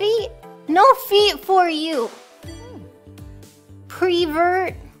 These feet? No feet for you.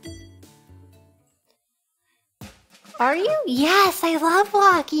 Prevert. Are you? Yes, I love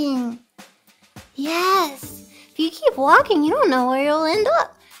walking. Yes. If you keep walking, you don't know where you'll end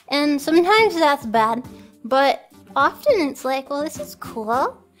up. And sometimes that's bad. But often it's like, well, this is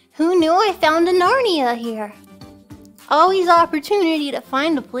cool. Who knew I found a Narnia here? Always opportunity to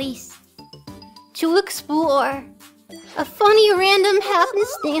find a place. To explore. A funny random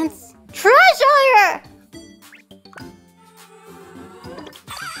happenstance. Treasure!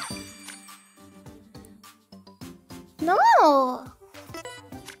 No!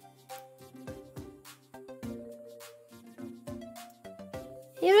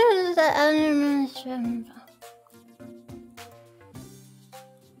 Here's the animation.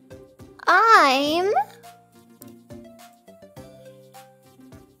 I'm...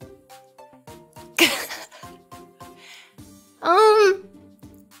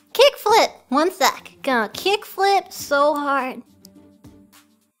 Kickflip! One sec. Gonna kickflip so hard.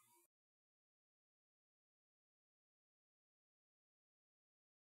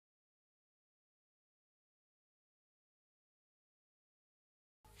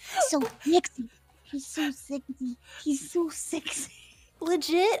 So sexy. He's so sexy. He's so sexy.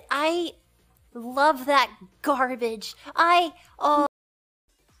 Legit, I love that garbage. Oh.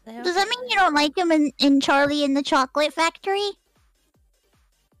 Does that mean you don't like him in Charlie and the Chocolate Factory?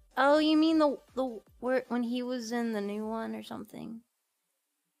 Oh, you mean the when he was in the new one or something?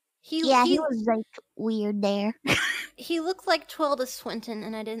 He was like weird there. He looked like Tilda Swinton,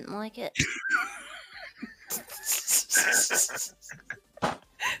 and I didn't like it.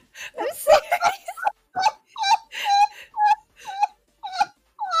 I'm serious.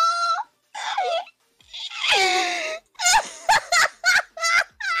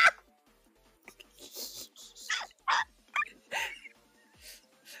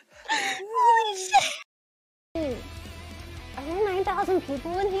 Holy shit! Are there 9,000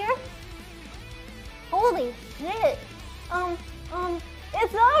 people in here? Holy shit!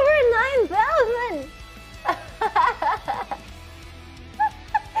 It's over 9,000!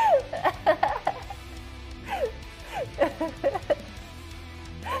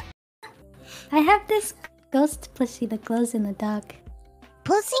 I have this ghost plushie that glows in the dark.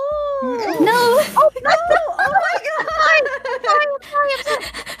 Pussy? No! Oh no! Oh my god! Sorry.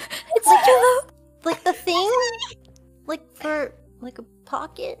 It's like a, like the thing, like for like a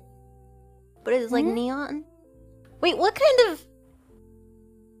pocket, but it's like neon. Wait, what kind of?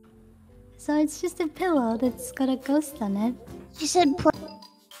 So it's just a pillow that's got a ghost on it. She said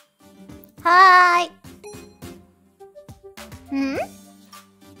Hi. Hmm.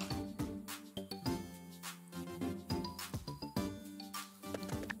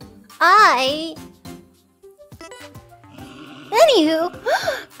 Anywho,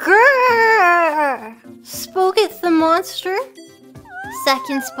 grrr, spoketh the monster,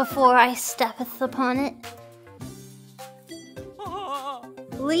 seconds before I steppeth upon it.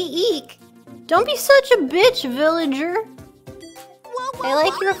 Leek, don't be such a bitch, villager. I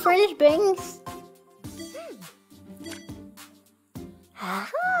like your fringe bangs.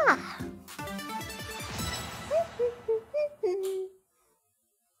 Aha.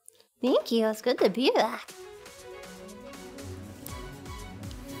 Thank you, it's good to be back.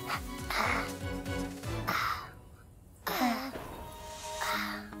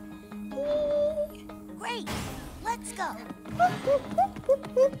 Great, let's go.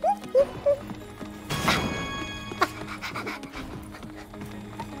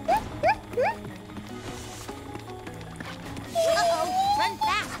 Uh-oh, run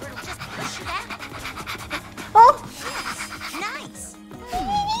fast or it'll just push you down. Oh! Nice.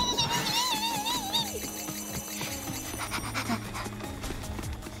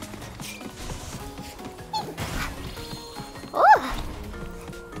 Oh!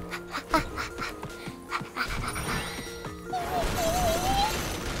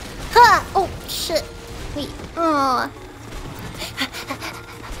 Ha! Oh, shit. Wait. Oh.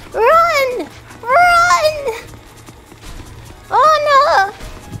 Run! Run! Oh, no!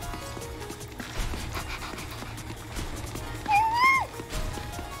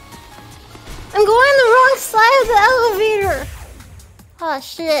 I'm going on the wrong side of the elevator! Oh,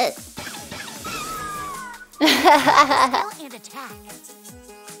 shit. Skill and attack.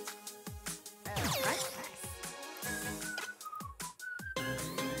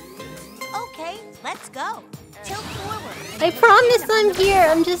 Okay, let's go. Tilt forward. I promise I'm here.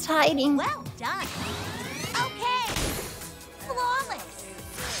 I'm just hiding. Well done. Okay. Flawless.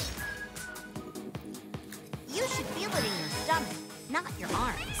 You should feel it in your stomach, not your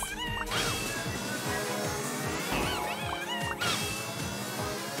arms.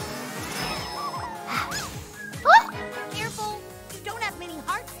 Careful. You don't have many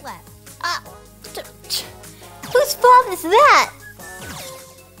hearts left. Whose fault is that?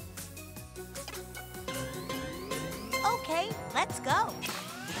 Okay, let's go.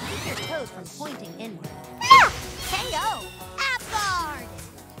 Keep your toes from pointing inward. KO! Ab guard!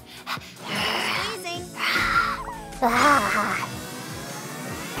 Squeezing.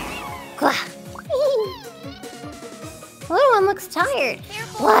 Everyone looks tired.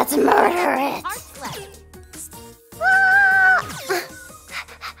 Careful. Let's murder it. Hearts left.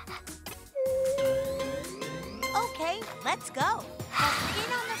 Okay, let's go. Press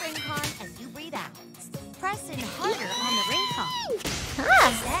in on the ring con as you breathe out. Press in harder on the ring con.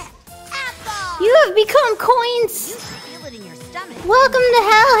 Ah, Ab guard! you have become You coins. should feel it in your stomach. Welcome to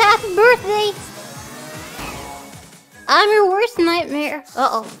hell. Happy birthday. I'm your worst nightmare.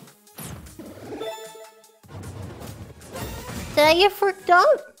 Uh-oh. Did I get freaked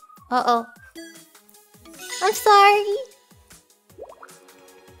out? Uh-oh. I'm sorry.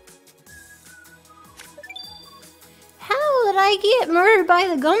 How did I get murdered by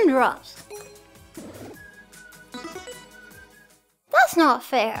the gumdrops? That's not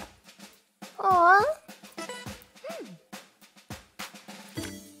fair. Aww.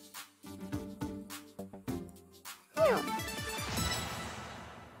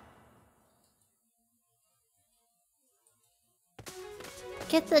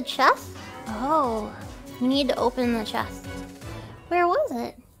 Get the chest? Oh, we need to open the chest. Where was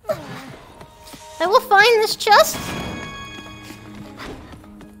it? I will find this chest.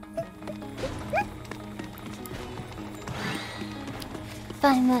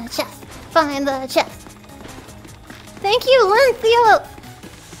 Find the chest. Find the chest. Thank you, Linthio.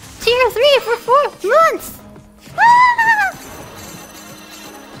 Tier 3 for 4 months. Ah!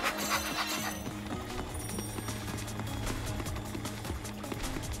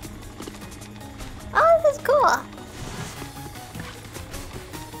 Oh, this is cool.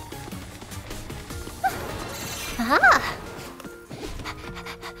 Ah.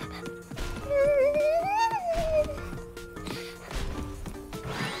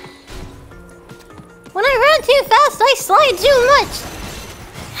 When I run too fast, I slide too much.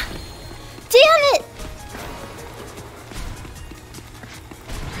 Damn it!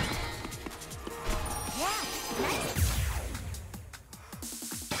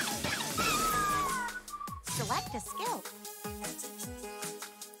 Select a skill.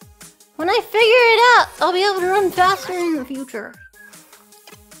 When I figure it out, I'll be able to run faster in the future.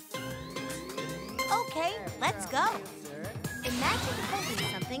 Okay, let's go. Imagine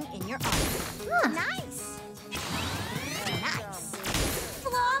holding something in your arms. Nice. Nice.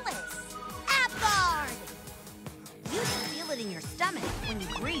 Flawless. Ab-guard. You should feel it in your stomach when you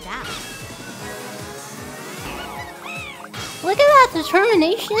breathe out. Look at that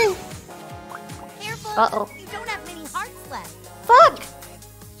determination. Careful. Uh-oh. You don't have many hearts left. Fuck!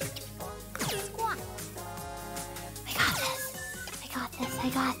 Squat. I got this. I got this. I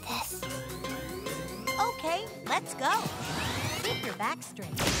got this. Okay, let's go. Keep your back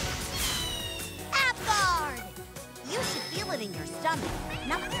straight. Ab-guard. You should feel it in your stomach,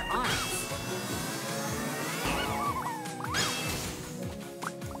 not your arms.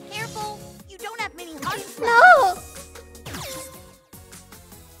 Careful. You don't have many hearts left. No!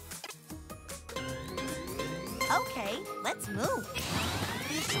 Okay, let's move.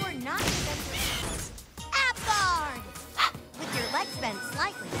 Be sure not to bend your Ab-guard! With your legs bent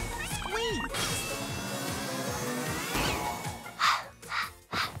slightly, squeeze.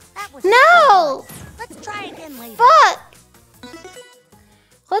 That was No! Let's try again later. Fuck!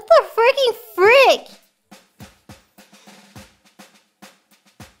 What the freaking frick?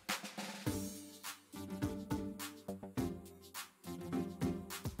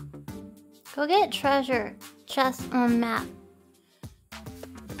 Go get treasure chest on map.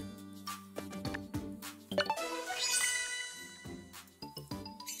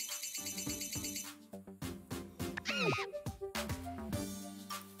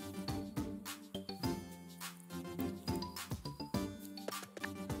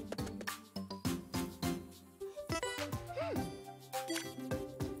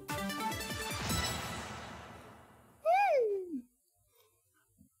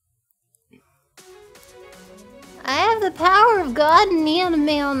 I have the power of God and anime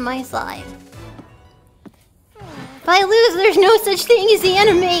on my side. If I lose, there's no such thing as the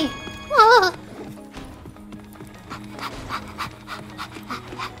enemy. Ah.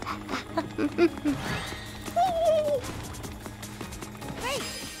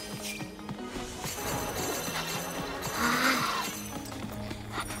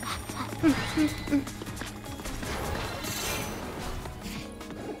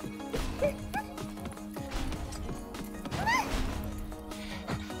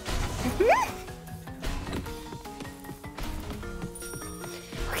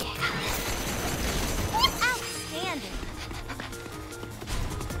 Outstanding.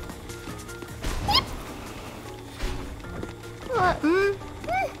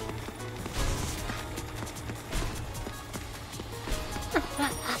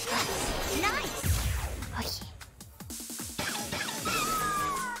 Nice.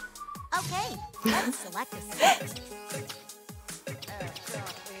 Okay, let's select a set.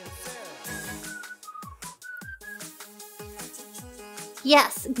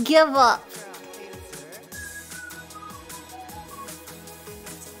 Yes, give up.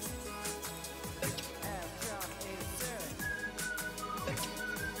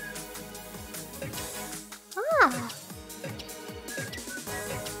 Ah.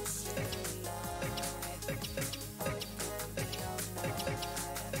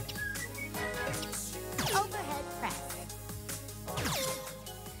 Overhead press.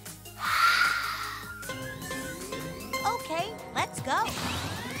 Okay, let's go.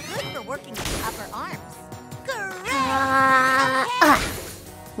 Good for working the upper arms. Correct. Okay.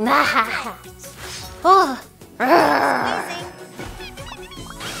 Nah. Oh.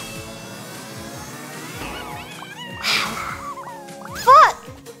 Fuck!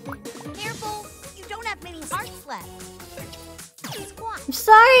 Careful! You don't have many hearts left. Squawk. I'm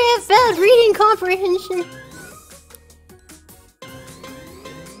sorry, I have bad reading comprehension.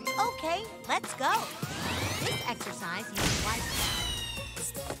 Okay, let's go. This exercise uses life.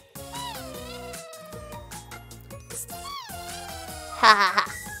 Ha ha ha.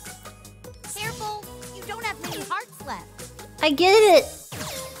 Careful! You don't have many hearts left. I get it.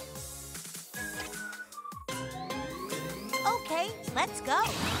 Okay, let's go.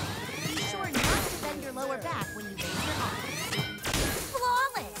 Be sure not to bend your lower back when you raise your arms.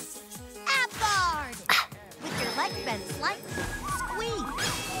 Flawless! Ab guard! With your leg bent slightly, squeeze.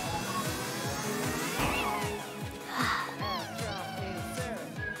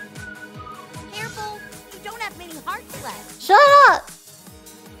 Careful! You don't have many hearts left. Shut up.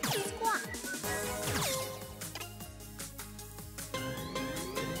 Squat.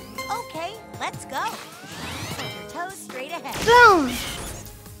 Okay, let's go. Point your toes straight ahead. Boom.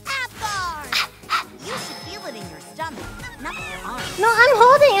 Ab guard! You should feel it in your stomach, not your arms. No, I'm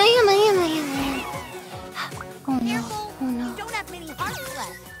holding. I am. Oh no. Careful! Oh no. You don't have many hearts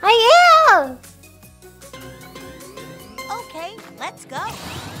left. I am. Okay, let's go.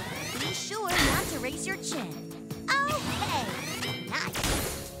 Be sure not to raise your chin. Okay, nice.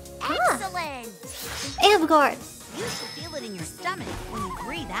 Excellent. Abgard. You should feel it in your stomach when you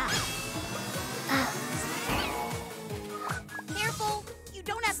breathe out. Careful! You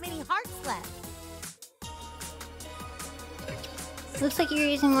don't have many hearts left. Looks like you're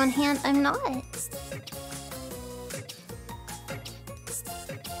using one hand. I'm not.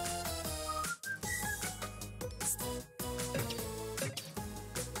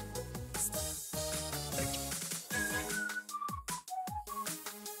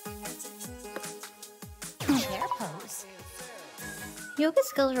 Chair pose. Yoga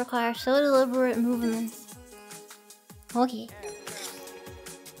skills require so deliberate movements. Okay.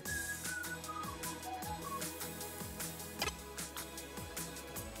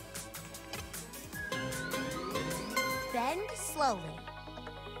 Bend slowly.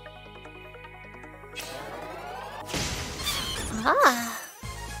 Ah.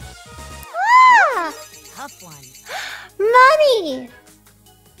 Tough one. Money!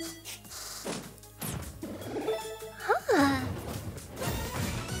 Huh.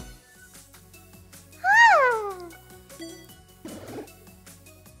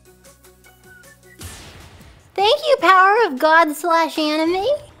 Thank you, power of God / anime.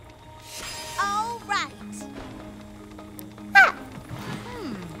 All right.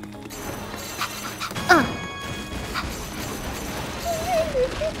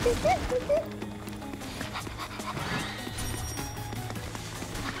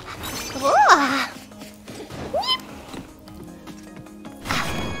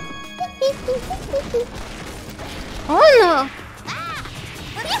 Oh no!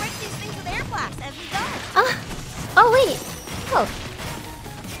 Let's break these things with air blast as we go. Oh wait! Oh.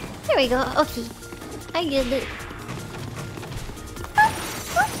 There we go. Okay. I get it.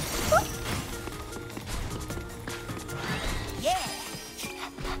 Yeah.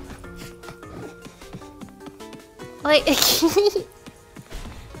 Wait. Score.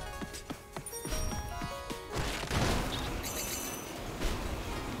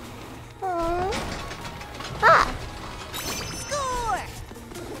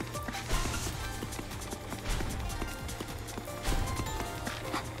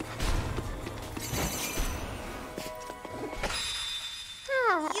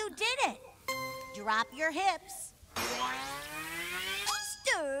 You did it. Drop your hips.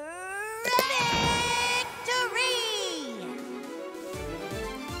 Stir victory.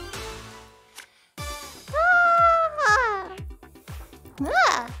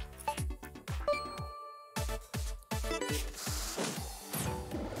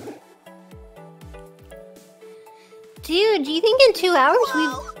 Dude, do you think in 2 hours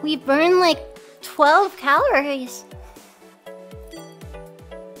we burned like 12 calories?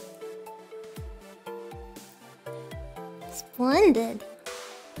 Splendid.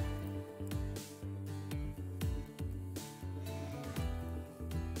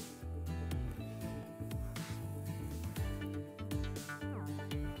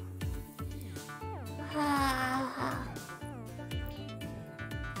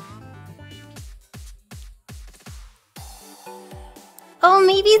 Oh,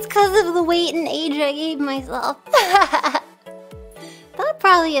 maybe it's because of the weight and age I gave myself. That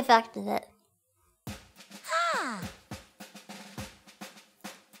probably affected it.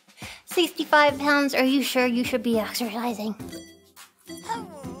 65 pounds, are you sure you should be exercising?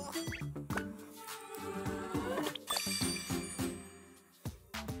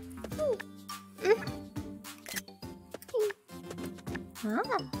 Ah.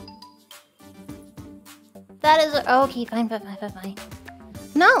 That is okay. Fine.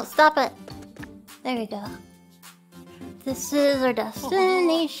 No, stop it. There we go. This is our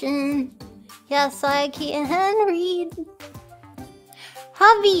destination. Yes, I can read.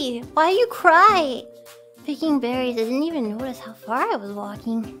 Hubby, why you cry? Picking berries. I didn't even notice how far I was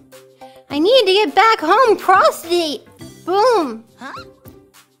walking. I need to get back home. Prostate. Boom. Huh?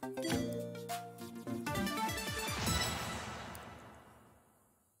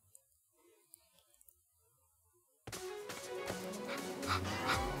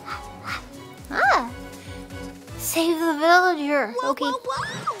 Ah. Save the villager. Whoa, Okay. whoa,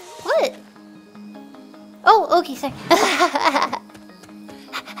 whoa. What? Oh, okay, sorry.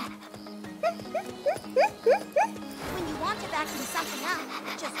 When you want to vacuum something up,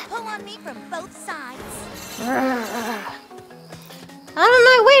 just pull on me from both sides. Out of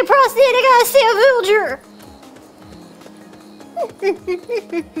my way, prostate! I gotta save a villager!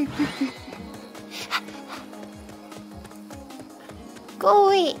 Go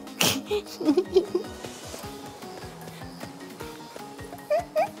away!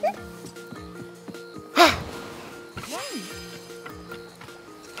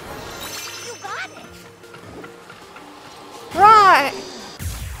 You got it. Roar!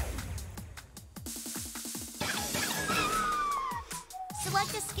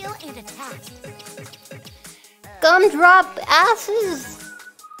 Select a skill and attack. Gumdrop asses!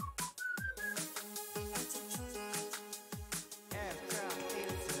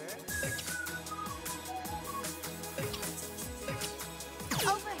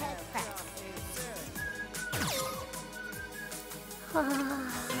 Overhead press.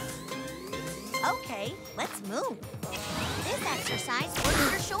 Okay, let's move. This exercise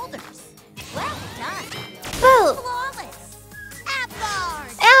works your shoulders. Well done. Boo! Flawless. Ab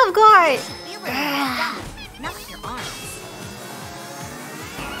guard. Avguard! Feel it in your stomach, not your arms.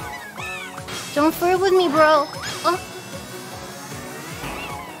 Don't flirt with me, bro. Oh.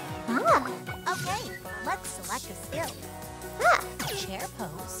 Ah. Okay, let's select a skill. Ah. Chair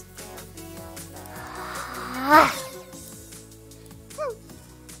pose. Ah.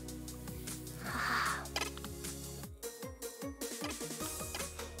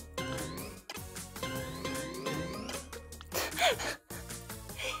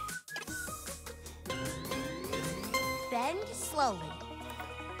 Bend slowly.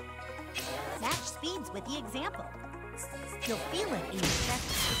 Match speeds with the example. You'll feel it in your chest.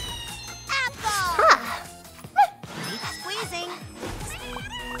 Ab guard. Ah. Keep squeezing.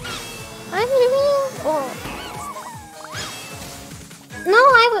 I'm doing. Oh. No,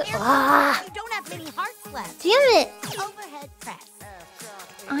 I would. Ah. You don't have many hearts left. Damn it! Overhead press.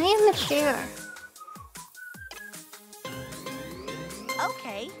 I am a chair.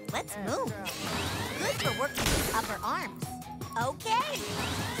 Okay, let's move. Good for working the upper arms. Okay.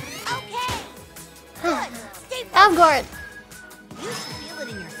 Okay. Good. Stay focused. Avguard! You should feel it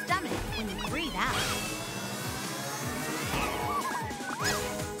in your stomach when you breathe out.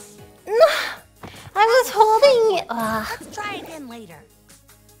 No! I was holding it. Let's try again later.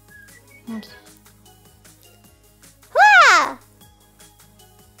 Ah!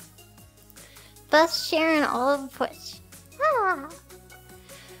 Best chair in all of Twitch. Ah.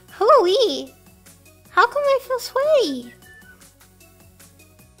 Hooey! How come I feel sweaty?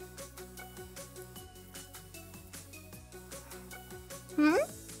 Hmm?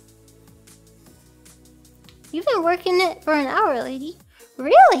 You've been working it for an hour, lady.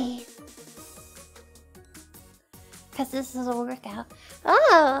 Really? Because this is a workout.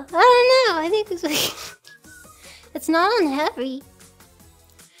 Oh, I don't know. I think this is... It's not on heavy.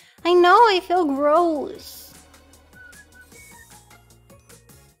 I know I feel gross.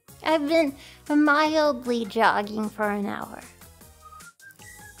 I've been mildly jogging for an hour.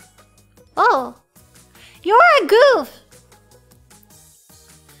 Oh, you're a goof!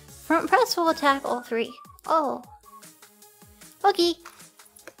 Front press will attack all three. Oh. Okay.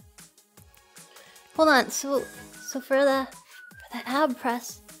 Hold on, so for the ab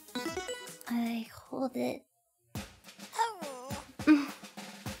press, I hold it.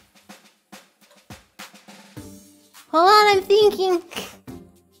 Hold on, I'm thinking.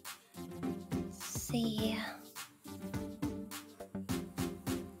 Let's see.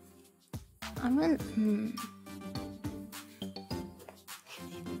 I'm gonna.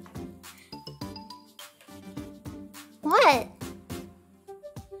 What?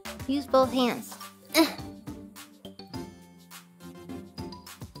 Use both hands.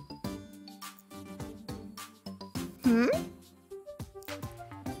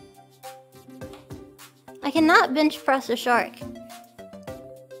 I cannot bench press a shark.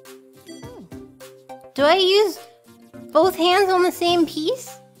 Do I use Both hands on the same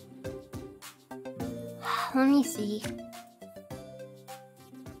piece? Let me see.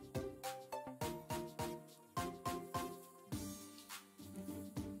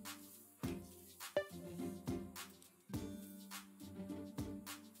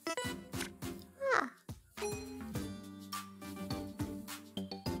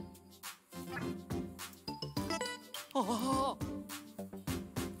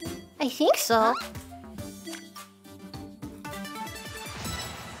 I think so.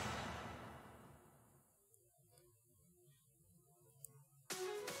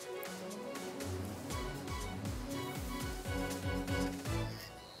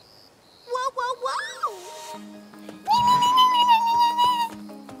 Whoa, whoa, whoa!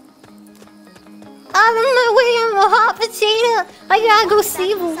 I'm on my way, I'm a hot potato. I gotta go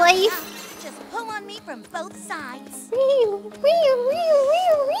save life. Just pull on me from both sides.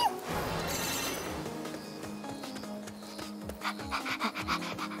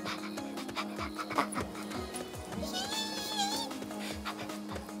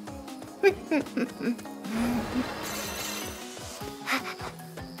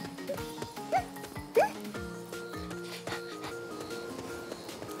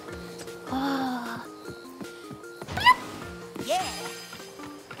 Oh. Yeah.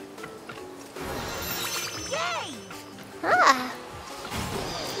 Yay! Ah.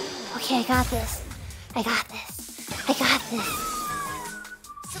 Okay, I got this. I got this. I got this.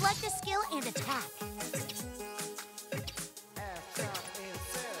 Select a skill and attack.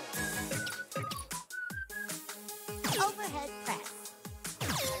 Overhead press.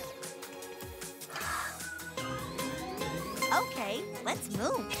 Okay, let's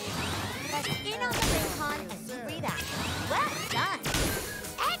move. Press in on the ring con and breathe out. Well done.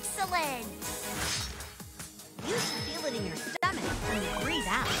 Excellent. You should feel it in your stomach when you breathe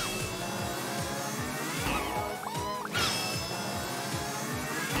out.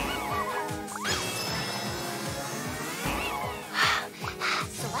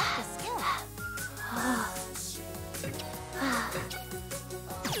 Select a skill.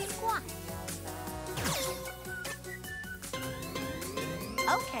 Squat.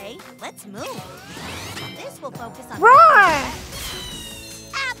 Okay, let's move. This will focus on Roar!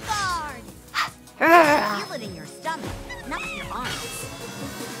 ab guard. Ah. Feel it in your stomach, not your arms.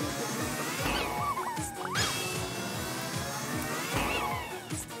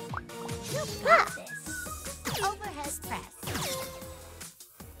 You got this. Overhead press.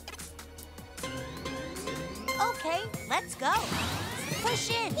 Okay, let's go. Push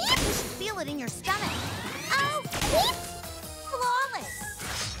in. You should feel it in your stomach. Oh, flawless.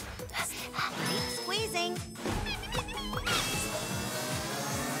 Keep squeezing.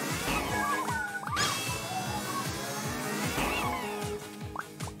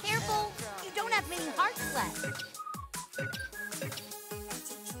 Careful, you don't have many hearts left.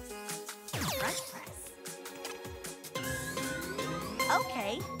 Front press.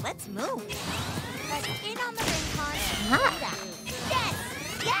 Okay, let's move. Press in on the ring con and breathe out. Yes!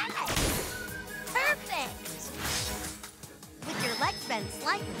 Yes! Perfect! With your legs bent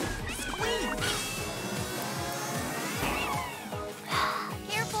slightly, squeeze.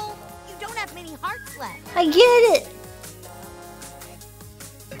 Careful, you don't have many hearts left. I get it.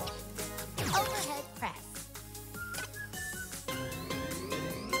 Overhead press.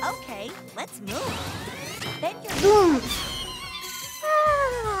 Okay, let's move. Bend your Boom.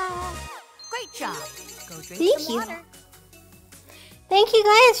 Great job. Go drink Thank some you. water. Thank you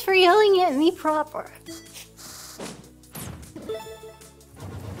guys for yelling at me proper.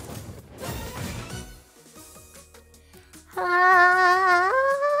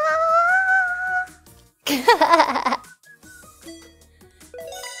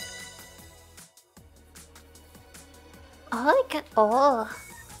 Oh, I got. Oh.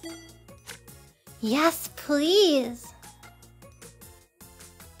 Yes, please.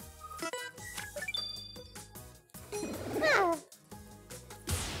 Ah.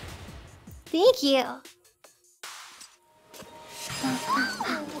 Thank you.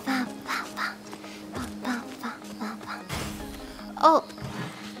 Oh.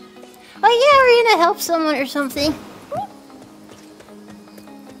 Oh yeah, we're gonna help someone or something.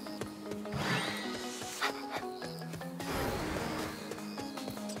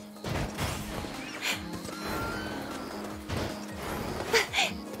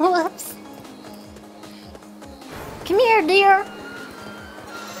 Whoops. Come here, dear.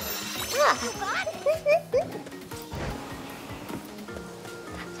 Ah. You got it.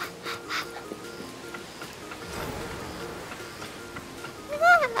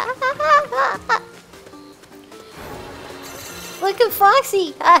 Look at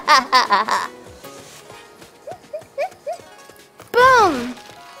Foxy.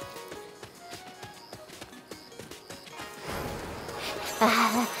 So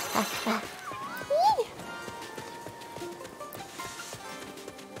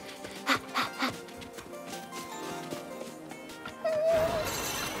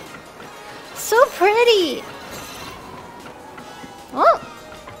pretty! Oh!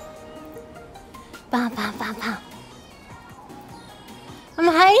 Bam, bam, bam, bam. I'm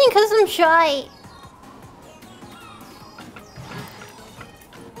hiding because I'm shy.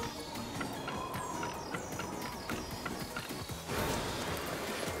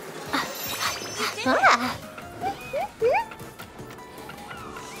 Ah.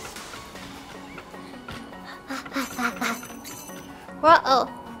 Uh-oh.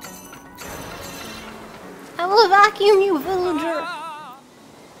 I will vacuum you, villager.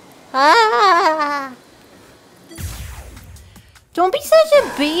 Ah! Don't be such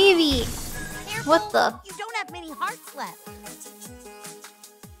a baby. Careful, What the? You don't have many hearts left.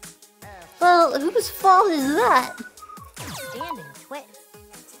 Well, whose fault is that? Stand and twist.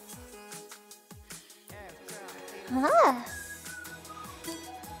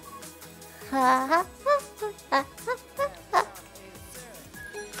 Ah.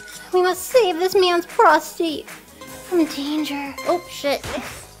 We must save this man's prostate from danger. Oh shit.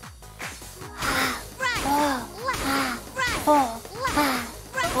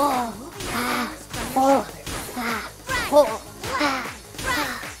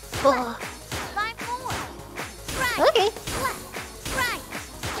 Okay.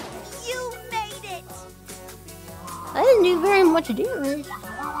 You made it. I didn't do very much damage.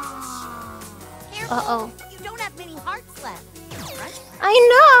 Careful, Uh-oh. You don't have many hearts left. Right? I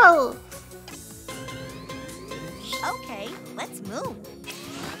know! Okay, let's move.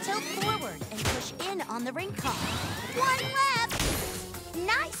 Tilt forward and push in on the ring car. One left.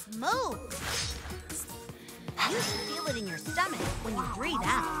 Nice move. You should feel it in your stomach when you breathe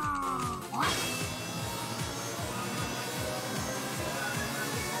out.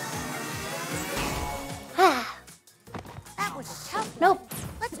 That was a tough one. Nope.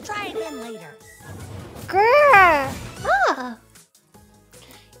 Let's try again later. Grrr! Ah!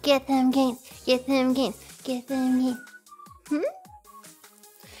 Get them gains, get them gains, get them gains.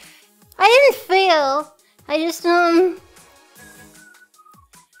 I didn't fail. I just, I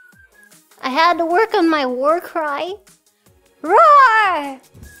had to work on my war cry. Roar!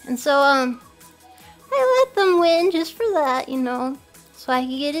 And so, I let them win just for that, you know, so I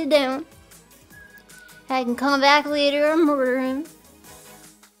can get it down. I can come back later and murder him.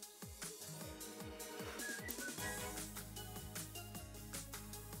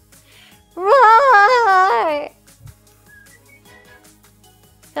 Roar!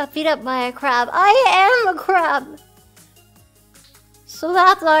 Got beat up by a crab. I am a crab! So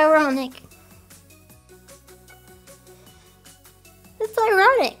that's ironic. It's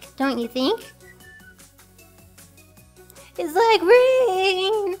ironic, don't you think? It's like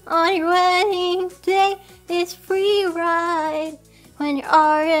rain on your wedding day. It's free ride when you're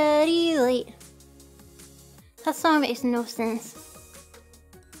already late. That song makes no sense.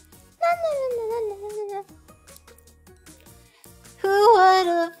 Who would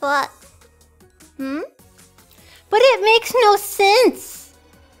have thought? But it makes no sense.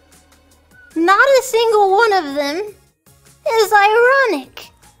 Not a single one of them is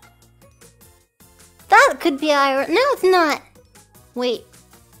ironic. That could be ironic. No, it's not. Wait.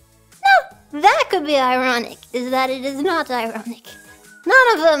 No, that could be ironic. Is that it is not ironic.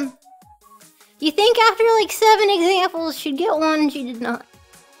 None of them. You think after like 7 examples she'd get one and she did not.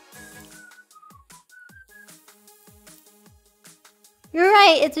 You're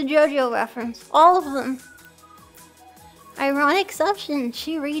right, it's a JoJo reference. All of them. Ironic exception,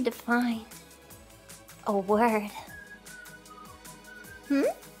 she redefined a word.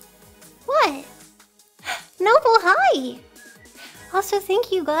 What? Noble, hi! Also, thank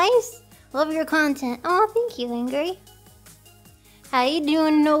you guys. Love your content. Oh, thank you, Angry. How you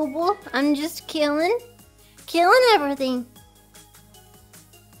doing, Noble? I'm just killing everything.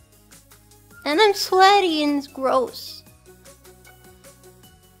 And I'm sweaty and it's gross.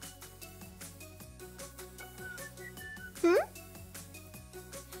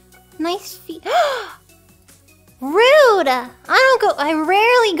 Nice feet. Rude! I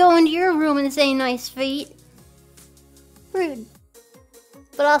rarely go into your room and say nice feet. Rude.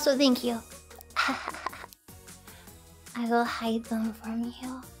 But also thank you. I will hide them from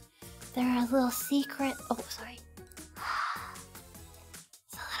you. They're a little secret. Oh, sorry.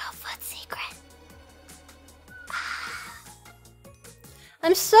 It's a little foot secret.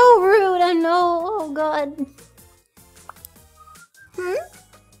 I'm so rude, I know. Oh god.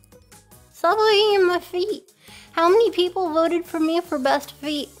 Stop looking at my feet. How many people voted for me for best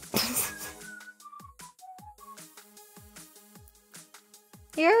feet?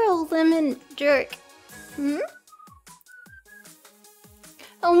 You're a lemon jerk. Hmm?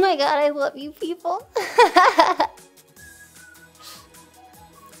 Oh my god, I love you people.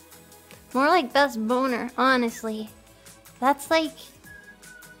 More like best boner, honestly. That's like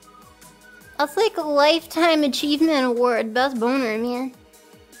a lifetime achievement award, best boner, man.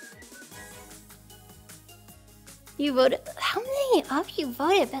 You voted. How many of you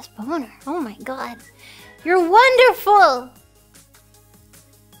voted best boner? Oh my god. You're wonderful!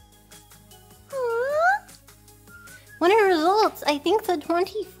 Aww. When are results? I think the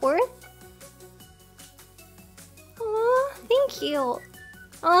 24th? Aww, thank you.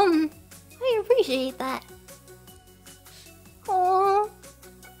 I appreciate that. Aww.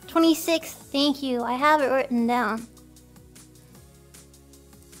 26th, thank you. I have it written down.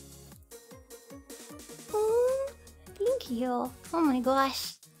 Aww, thank you. Oh my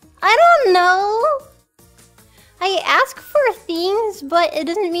gosh. I don't know. I ask for things, but it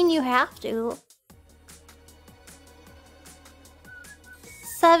doesn't mean you have to.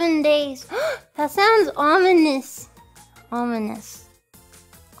 7 days. That sounds ominous. Ominous.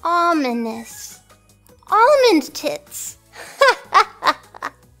 Ominous. Almond tits.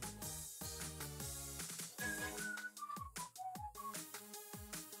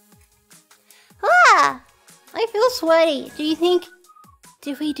 Ah! I feel sweaty. Do you think...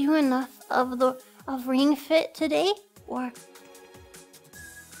 Did we do enough of Ring Fit today? Or...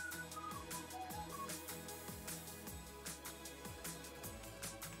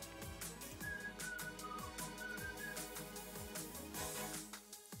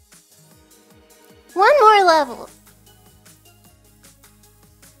 One more level.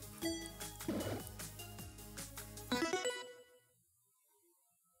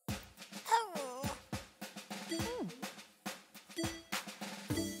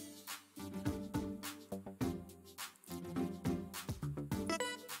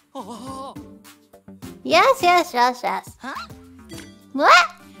 Yes. Huh? What?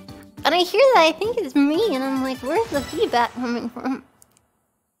 And I hear that I think it's me, and I'm like, where's the feedback coming from?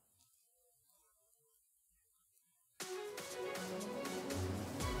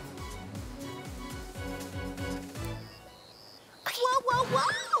 Whoa!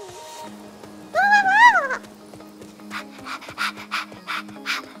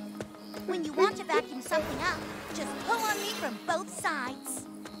 When you want to vacuum something up, just pull on me from both sides.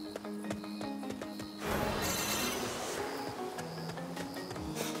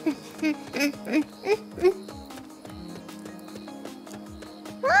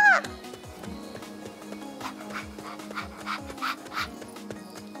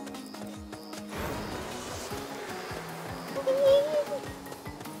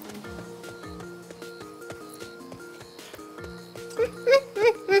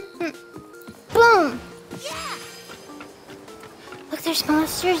 Boom! Yeah! Look, there's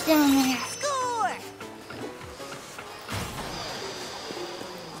monsters down there. Score!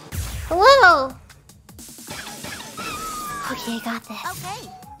 Hello! Okay, I got this. Okay,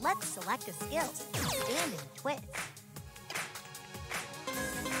 let's select a skill. Stand and twist.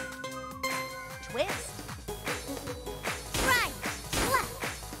 Twist. Right, left,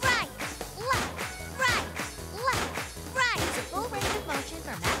 right, left, right, left, right. Use a full range of motion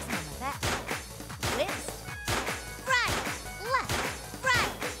for maximum effect. Twist. Right, left,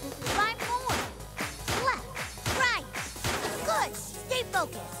 right. 5 more. Left, right. Good. Stay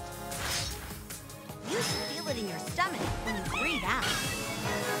focused. You should feel it in your stomach when you breathe out.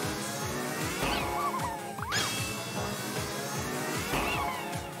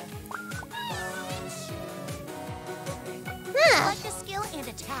 Select a skill and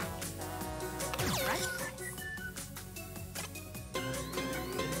attack. Right.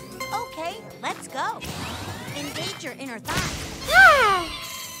 Okay, let's go. Engage your inner thigh.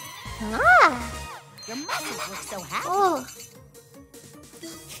 Your muscles look so happy. Oh.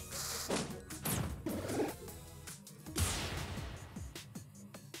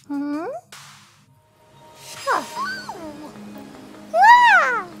 Hmm? Huh.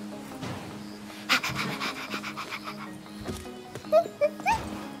 Ah!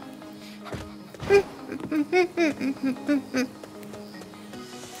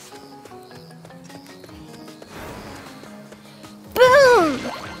 Boom!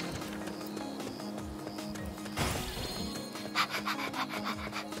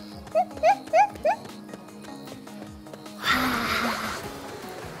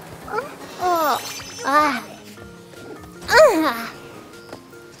 Oh, ah. Ah.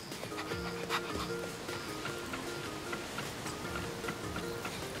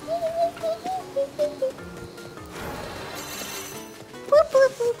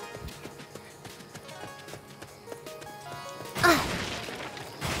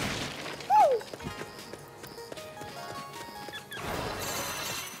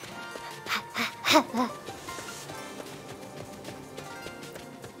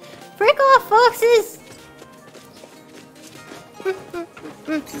 foxes!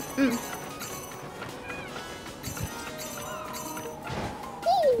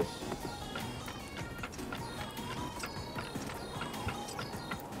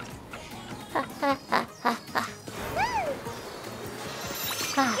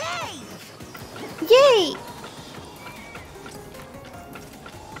 Yay!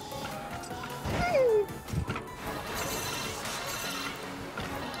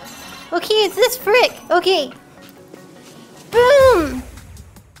 Okay, it's this frick. Okay. Boom!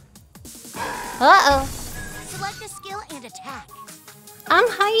 Uh-oh. Select a skill and attack. I'm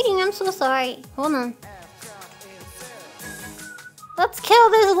hiding, I'm so sorry. Hold on. Let's kill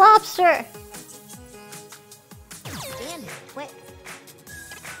this lobster. Stand and twist.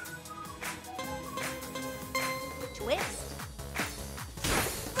 Twist.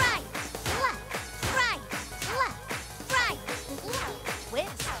 Right, left, right, left, right, left.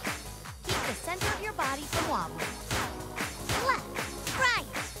 Twist. Keep the center of your body from wobbling. Left, right.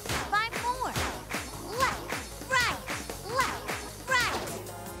 5 more. Left, right.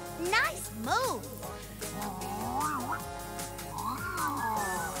 Nice move.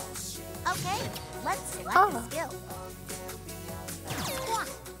 Okay, let's select a skill. Squat.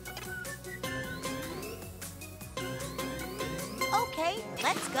 Okay,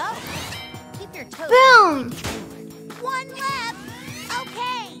 let's go. Keep your toes. Boom! 1 left.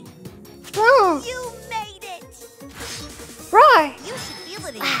 Okay. Boom! You made it. Roar! You should feel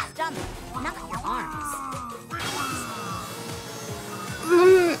it in your stomach, not your arms.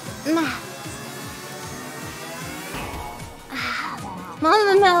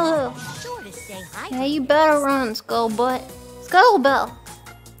 Mama Mellow. Sure to stay hydrated. Yeah, you better run, Skull Butt. Skull Bell.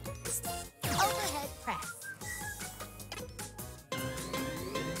 Overhead press.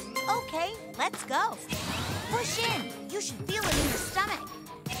 Okay, let's go. Push in. You should feel it in your stomach.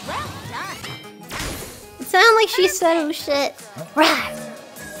 Well done. It sounded like she said, oh shit. Right.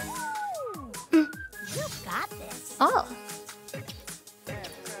 You got this. Oh.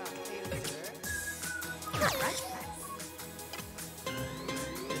 Front press.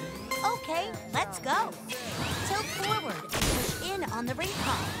 Okay, let's go. Tilt forward and push in on the ring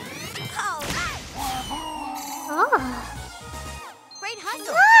call. All right. Oh. Great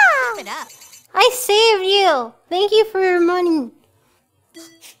hustle. Ah. Keep it up. I saved you. Thank you for your money.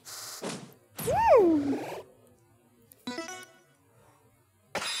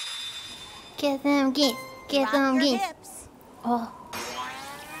 Get them geese. Get Rock them your geese. hips. Oh.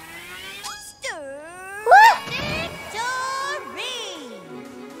 Stir. What? Victory.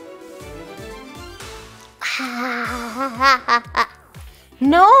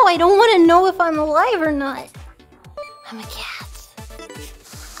 No, I don't want to know if I'm alive or not. I'm a cat.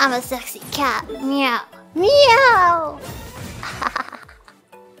 I'm a sexy cat. Meow. Meow.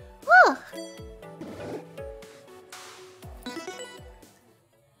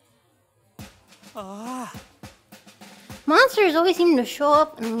 Oh. Monsters always seem to show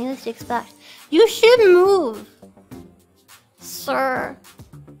up when you least expect. You should move, sir.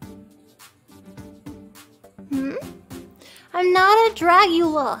 I'm not a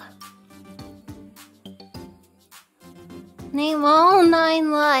Dragula. Name all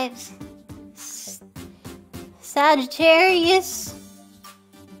 9 lives. Sagittarius.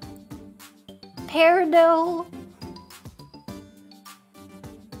 Peridot.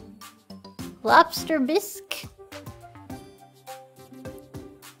 Lobster bisque.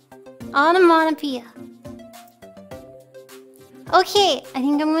 Onomatopoeia. Okay, I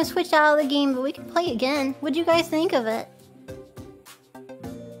think I'm gonna switch out of the game, but we can play again. What'd you guys think of it?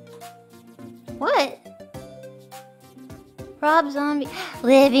 What? Rob Zombie.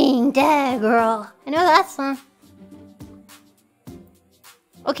 Living Dead Girl. I know that song.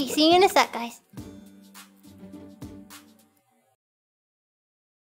 Okay, see you in a sec, guys.